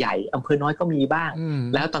อำเภอใหญ่อำเภอน้อยก็มีบ้าง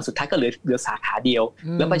แล้วตอนสุดท้ายก็เหลือสาขาเดียว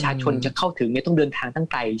แล้วประชาชนจะเข้าถึงเนี่ยต้องเดินทางตั้ง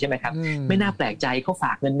ไกลใช่ไหมครับไม่น่าแปลกใจเขาฝ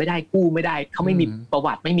ากเงินไม่ได้กู้ไม่ได้เขาไม่มีประ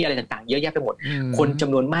วัติไม่มีอะไรต่างๆเยอะแยะไปหมดคนจ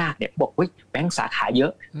ำนวนมากเนี่ยบอกเฮ้ยแบงค์สาขาเยอ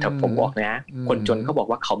ะแต่ผมบอกนะคนจนเขาบอก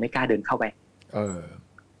ว่าเขาไม่กล้าเดินเข้าไป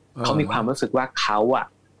เขามีความรู้สึกว่าเขา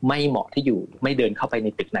ไม่เหมาะที่อยู่ไม่เดินเข้าไปใน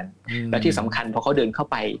ตึกนั้นแล้วที่สำคัญพอเขาเดินเข้า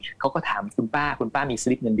ไปเขาก็ถามคุณป้ามีส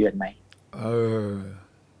ลิปเงินเดือนไหม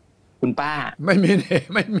คุณป้าไม่มี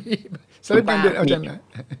ไม่มีสลิปเงินเดือนเอาจังนะ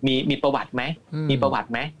มีประวัติไหมมีประวัติ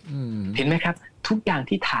ไหมเห็นไหมครับทุกอย่าง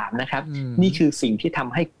ที่ถามนะครับนี่คือสิ่งที่ท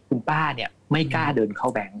ำให้คุณป้าเนี่ยไม่กล้าเดินเข้า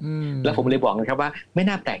แบงก์แล้วผมเลยบอกนะครับว่าไม่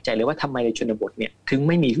น่าแปลกใจเลยว่าทำไมในชนบทเนี่ยถึงไ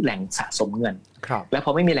ม่มีแหล่งสะสมเงินแล้วพ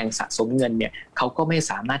อไม่มีแหล่งสะสมเงินเนี่ยเขาก็ไม่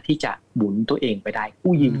สามารถที่จะหมุนตัวเองไปได้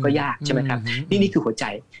กู้ยืมก็ยากใช่ไหมครับนี่คือหัวใจ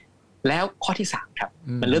แล้วข้อที่3ครับ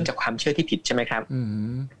มันเริ่มจากความเชื่อที่ผิดใช่ไหมครับ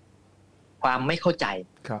ความไม่เข้าใจ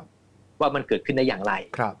ว่ามันเกิดขึ้นได้อย่างไร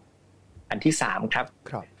อันที่3ครับ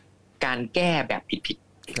การแก้แบบผิด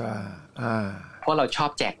เพราะเราชอบ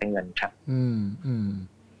แจกแต่เงินครับ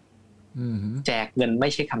แจกเงินไม่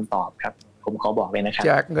ใช่คำตอบครับผมขอบอกเลยนะครับแ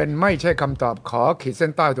จกเงินไม่ใช่คำตอบขอขีดเส้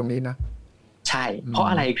นใต้ตรงนี้นะใช่เพราะ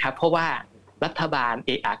อะไรครับเพราะว่ารัฐบาล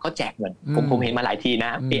ก็แจกเงินผมเห็นมาหลายทีน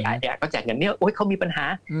ะก็แจกเงินเนี่ยโอ๊ยเขามีปัญหา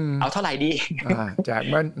เอาเท่าไหร่ดีแจก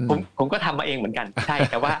มันผมก็ทำมาเองเหมือนกันใช่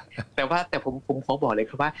แต่ผมขอบอกเลย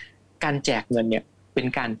ครับว่าการแจกเงินเนี่ยเป็น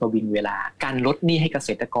การประวิงเวลาการลดหนี้ให้เกษ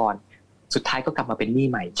ตรกรสุดท้ายก็กลับมาเป็นหนี้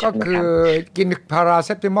ใหม่ก็คือกินพาราเซ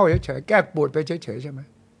ตติมอลเฉยๆแก้ปวดไปเฉยๆใช่ไหม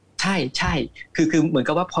ใช่คือเหมือน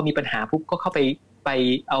กับว่าพอมีปัญหาปุ๊บก็เข้าไป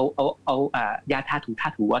เอายาทา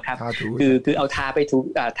ถูอะครับคือเอาทาไป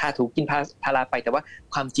ทาถูกินพาราไปแต่ว่า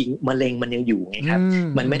ความจริงมะเร็งมันยังอยู่ไงครับ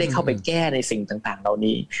มันไม่ได้เข้าไปแก้ในสิ่งต่างๆเหล่า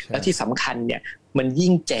นี้แล้วที่สำคัญเนี่ยมัน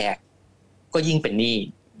ยิ่งแจกก็ยิ่งเป็นหนี้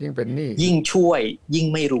ยิ่งช่วยยิ่ง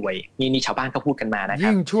ไม่รวยนี่ชาวบ้านเขาพูดกันมานะครั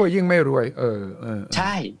บยิ่งช่วยยิ่งไม่รวยใ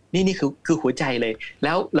ช่นี่คือหัวใจเลยแ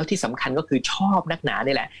ล้วที่สำคัญก็คือชอบนักหนา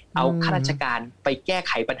นี่แหละเอาข้าราชการไปแก้ไ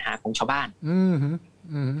ขปัญหาของชาวบ้าน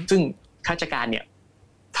ซึ่งข้าราชการเนี่ย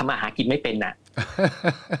ทำอาหากินไม่เป็นนะ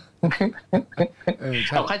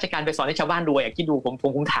เอาข้าราชการไปสอนให้ชาวบ้านรวยคิดดู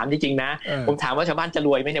ผมถามจริงๆนะผมถามว่าชาวบ้านจะร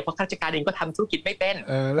วยไหมเนี่ยเพราะข้าราชการเองก็ทำธุรกิจไม่เป็น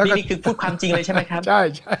นี่คือพูดความจริงเลยใช่ไหมครับใช่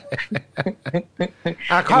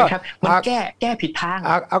ครับมันแก้ผิดทาง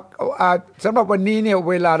สำหรับวันนี้เนี่ย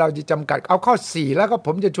เวลาเราจะจำกัดเอาข้อ4แล้วก็ผ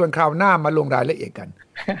มจะชวนคราวหน้ามาลงรายละเอียดกัน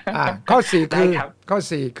ข้อ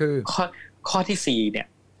4คือข้อที่4เนี่ย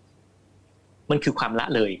มันคือความละ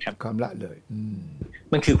เลยครับความละเลย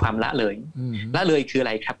มันคือความละเลยละเลยคืออะไ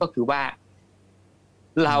รครับก็คือว่า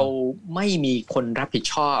เราไม่มีคนรับผิด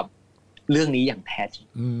ชอบเรื่องนี้อย่างแท้จริง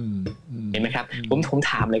เห็นไหมครับผม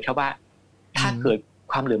ถามเลยครับว่าถ้าเกิด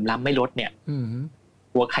ความเหลื่อมล้ำไม่ลดเนี่ย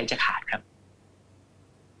หัวใครจะขาดครับ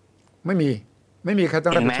ไม่มีใครต้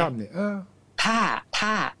องรับผิดชอบเนี่ย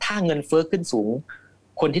ถ้าเงินเฟ้อขึ้นสูง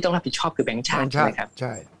คนที่ต้องรับผิดชอบคือแบงก์ชาติใช่ไหมครับใ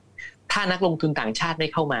ช่ถ้านักลงทุนต่างชาติไม่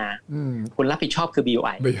เข้ามาคนรับผิดชอบคือ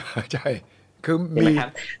BOI ใช่คือ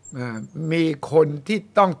มีคนที่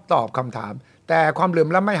ต้องตอบคำถามแต่ความเหลื่อม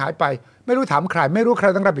ล้ำไม่หายไปไม่รู้ถามใครไม่รู้ใคร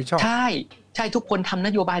ต้องรับผิดชอบใช่ทุกคนทำน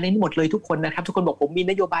โยบายอะไรนี่หมดเลยทุกคนนะครับทุกคนบอกผมมี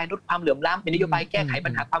นโยบายลดความเหลื่อมล้ำมีนโยบายแก้ไขปั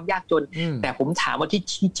ญหาความยากจนแต่ผมถามว่า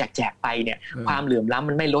ที่แจกไปเนี่ยความเหลื่อมล้ำ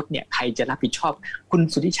มันไม่ลดเนี่ยใครจะรับผิดชอบคุณ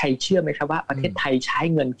สุทธิชัยเชื่อไหมครับว่าประเทศไทยใช้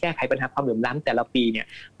เงินแก้ไขปัญหาความเหลื่อมล้ำแต่ละปีเนี่ย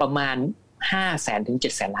ประมาณ500,000 ถึง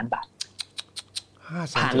 700,000 ล้านบาท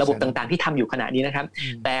ผ่านระบบต่างๆที่ทำอยู่ขณะนี้นะครับ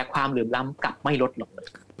แต่ความเหลื่อมล้ำกลับไม่ลดลงเลย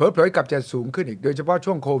เผลอๆกลับจะสูงขึ้นอีกโดยเฉพาะ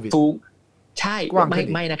ช่วงโควิดสูงใช่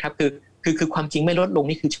ไม่นะครับคือความจริงไม่ลดลง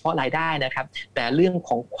นี่คือเฉพาะรายได้นะครับแต่เรื่องข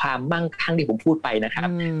องความมั่งคั่งที่ผมพูดไปนะครับ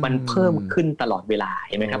มันเพิ่มขึ้นตลอดเวลา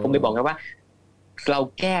เห็นไหมครับผมเลยบอกกันว่าเรา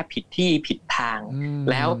แก้ผิดที่ผิดทาง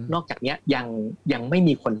แล้วนอกจากนี้ยังไม่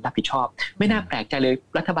มีคนรับผิดชอบไม่น่าแปลกใจเลย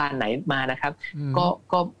รัฐบาลไหนมานะครับ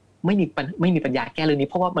ก็ไม่มีปัญญาแก้เรื่องนี้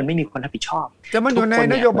เพราะว่ามันไม่มีคนรับผิดชอบแต่มันอยู่ใน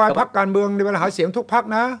นโยบายพรรคการเมืองในเวลาหาเสียงทุกพรรค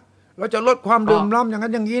นะเราจะลดความเหลื่อมล้ำอย่างนั้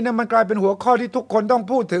นอย่างนี้นะมันกลายเป็นหัวข้อที่ทุกคนต้อง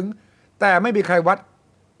พูดถึงแต่ไม่มีใครวัด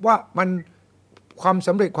ว่ามันความส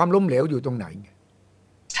ำเร็จความล้มเหลวอยู่ตรงไหน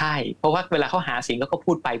ใช่เพราะว่าเวลาเขาหาเสียงก็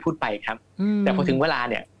พูดไปครับแต่พอถึงเวลา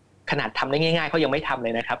เนี่ยขนาดทำได้ง่ายๆเขายังไม่ทำเล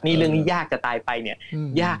ยนะครับนี่เรื่องนี้ยากจะตายไปเนี่ย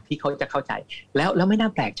ยากที่เขาจะเข้าใจแล้วไม่น่า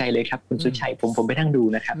แปลกใจเลยครับคุณสุชัยผมไปนั่งดู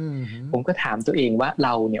นะครับผมก็ถามตัวเองว่าเร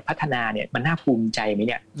าเนี่ยพัฒนาเนี่ยมันน่าภูมิใจไหม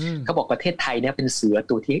เนี่ยเขาบอกประเทศไทยเนี่ยเป็นเสือ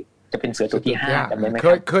ตัวที่จะเป็นเสือตัวที่5จำได้ไหมครับ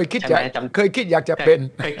เคยคิดอยากจะเป็น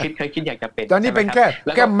เคยคิดอยากจะเป็นตอนนี้เป็น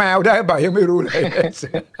แค่แมวได้บ่ยังไม่รู้เลย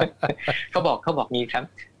เขาบอกนี้ครับ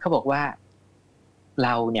เขาบอกว่าเร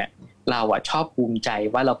าชอบภูมิใจ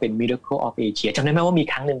ว่าเราเป็น Miracle of Asia จำได้ไหมว่ามี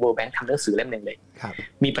ครั้งหนึ่ง World Bank ทำหนังสือเล่มนึงเลย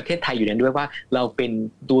มีประเทศไทยอยู่ในด้วยว่าเราเป็น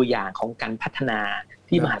ตัวอย่างของการพัฒนา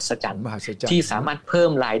ที่มหัศจรรย์ที่สามารถเพิ่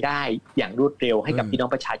มรายได้อย่างรวดเร็วให้กับพี่น้อง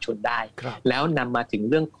ประชาชนได้แล้วนำมาถึง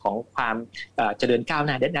เรื่องของความเจริญก้าวห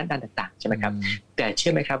น้าด้านต่างๆใช่ไหมครับแต่เชื่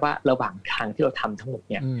อไหมครับว่าระหว่างทางที่เราทำทั้งหมด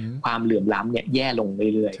เนี่ยความเหลื่อมล้ำเนี่ยแย่ลง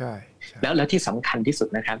เรื่อยๆแล้วที่สำคัญที่สุด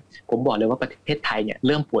นะครับผมบอกเลยว่าประเทศไทยเนี่ยเ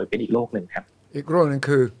ริ่มป่วยเป็นอีกโรคหนึ่งครับอีกโรคนึง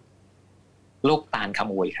คือโรคตาลข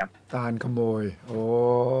โมยครับตาลขโมยโอ้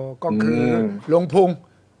ก็คือลงพุง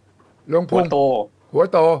หัว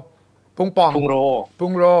โตพุงป่องพุงโรพุ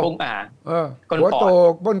งหัวโต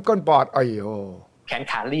บนก้นปอดไอ้โอแขน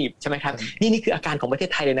ขารีบใช่ไหมครับนี่คืออาการของประเทศ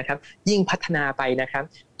ไทยเลยนะครับยิ่งพัฒนาไปนะครับ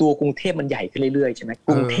ตัวกรุงเทพมันใหญ่ขึ้นเรื่อยๆใช่ไหมก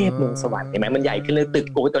รุงเทพเมืองสวรรค์เห็นไหมมันใหญ่ขึ้นเลยตึก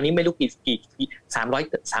โอ้ตอนนี้ไม่รู้กี่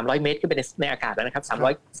300 เมตรขึ้นไปในอากาศแล้วนะครับ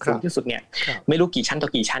300สูงที่สุดเนี่ยไม่รู้กี่ชั้นต่อ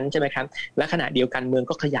กี่ชั้นใช่ไหมครับและขณะเดียวกันเมือง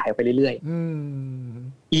ก็ขยายออกไปเรื่อย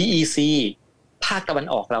ๆ EEC ภาคตะวัน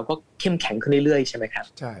ออกเราก็เข้มแข็งขึ้นเรื่อยๆใช่ไหมครับ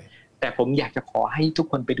ใช่แต่ผมอยากจะขอให้ทุก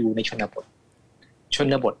คนไปดูในชนบ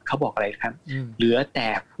ทเขาบอกอะไรครับเหลือแต่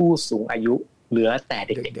ผู้สูงอายุเหลือแต่เ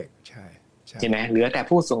ด็กๆใช่ไหมเหลือแต่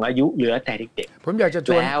ผู้สูงอายุเหลือแต่เด็กๆผมอยากจะช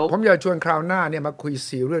วนคราวหน้าเนี่ยมาคุย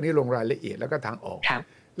4เรื่องนี้ลงรายละเอียดแล้วก็ทางออก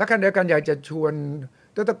และขณะเดียวกันอยากจะชวน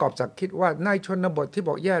ดร.กอบศักดิ์คิดว่าในชนบทที่บ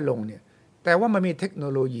อกแย่ลงเนี่ยแต่ว่ามันมีเทคโน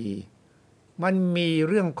โลยีมันมี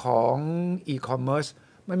เรื่องของอีคอมเมิร์ซ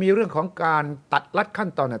มันมีเรื่องของการตัดลัดขั้น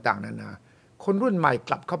ตอนต่างๆนานาคนรุ่นใหม่ก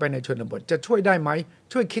ลับเข้าไปในชนบทจะช่วยได้ไหม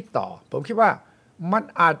ช่วยคิดต่อผมคิดว่ามัน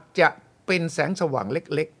อาจจะเป็นแสงสว่างเ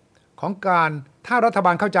ล็กๆของการถ้ารัฐบ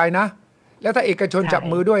าลเข้าใจนะแล้วถ้าเอกชนจับ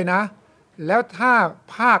มือด้วยนะแล้วถ้า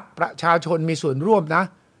ภาคประชาชนมีส่วนร่วมนะ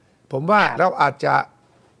ผมว่าเราอาจจะ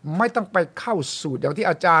ไม่ต้องไปเข้าสูตรอย่างที่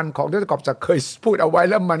อาจารย์ของดร.กอบศักดิ์เคยพูดเอาไว้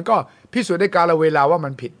แล้วมันก็พิสูจน์ได้กาลเวลาว่ามั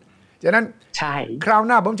นผิดฉะนั้นใช่คราวห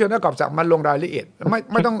น้าผมเชิญดร.กอบศักดิ์มาลงรายละเอียด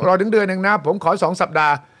ไม่ต้องรอถึงเดือนนึงนะผมขอ2 สัปดา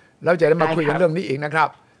ห์เราจะได้มาคุยกันเรื่องนี้อีกนะครับ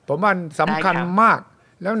ผมว่าสำคัญมาก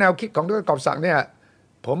แล้วแนวคิดของดร.กอบศักดิ์เนี่ย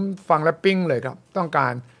ผมฟังแล้วปิ๊งเลยครับต้องกา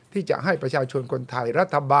รที่จะให้ประชาชนคนไทยรั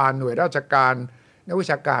ฐบาลหน่วยราชการนักวิ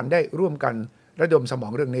ชาการได้ร่วมกันระดมสมอ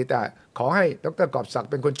งเรื่องนี้แต่ขอให้ดร.กอบศักดิ์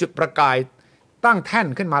เป็นคนจุดประกายตั้งแท่น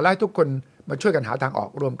ขึ้นมาแล้วให้ทุกคนมาช่วยกันหาทางออก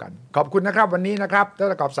ร่วมกันขอบคุณนะครับวันนี้นะครับด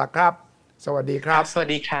ร.กอบศักดิ์ครับสวัสดีครับสวัส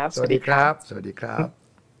ดีครับสวัสดีครับสวัสดีครับ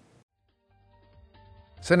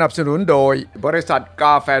สนับสนุนโดยบริษัทก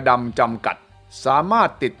าแฟดำจำกัดสามารถ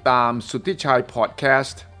ติดตามสุทธิชัยพอดแคส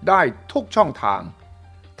ต์ได้ทุกช่องทาง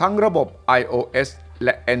ทั้งระบบ iOS แล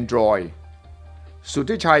ะ Android สุท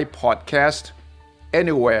ธิชัย Podcast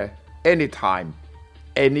Anywhere Anytime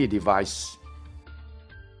Any Device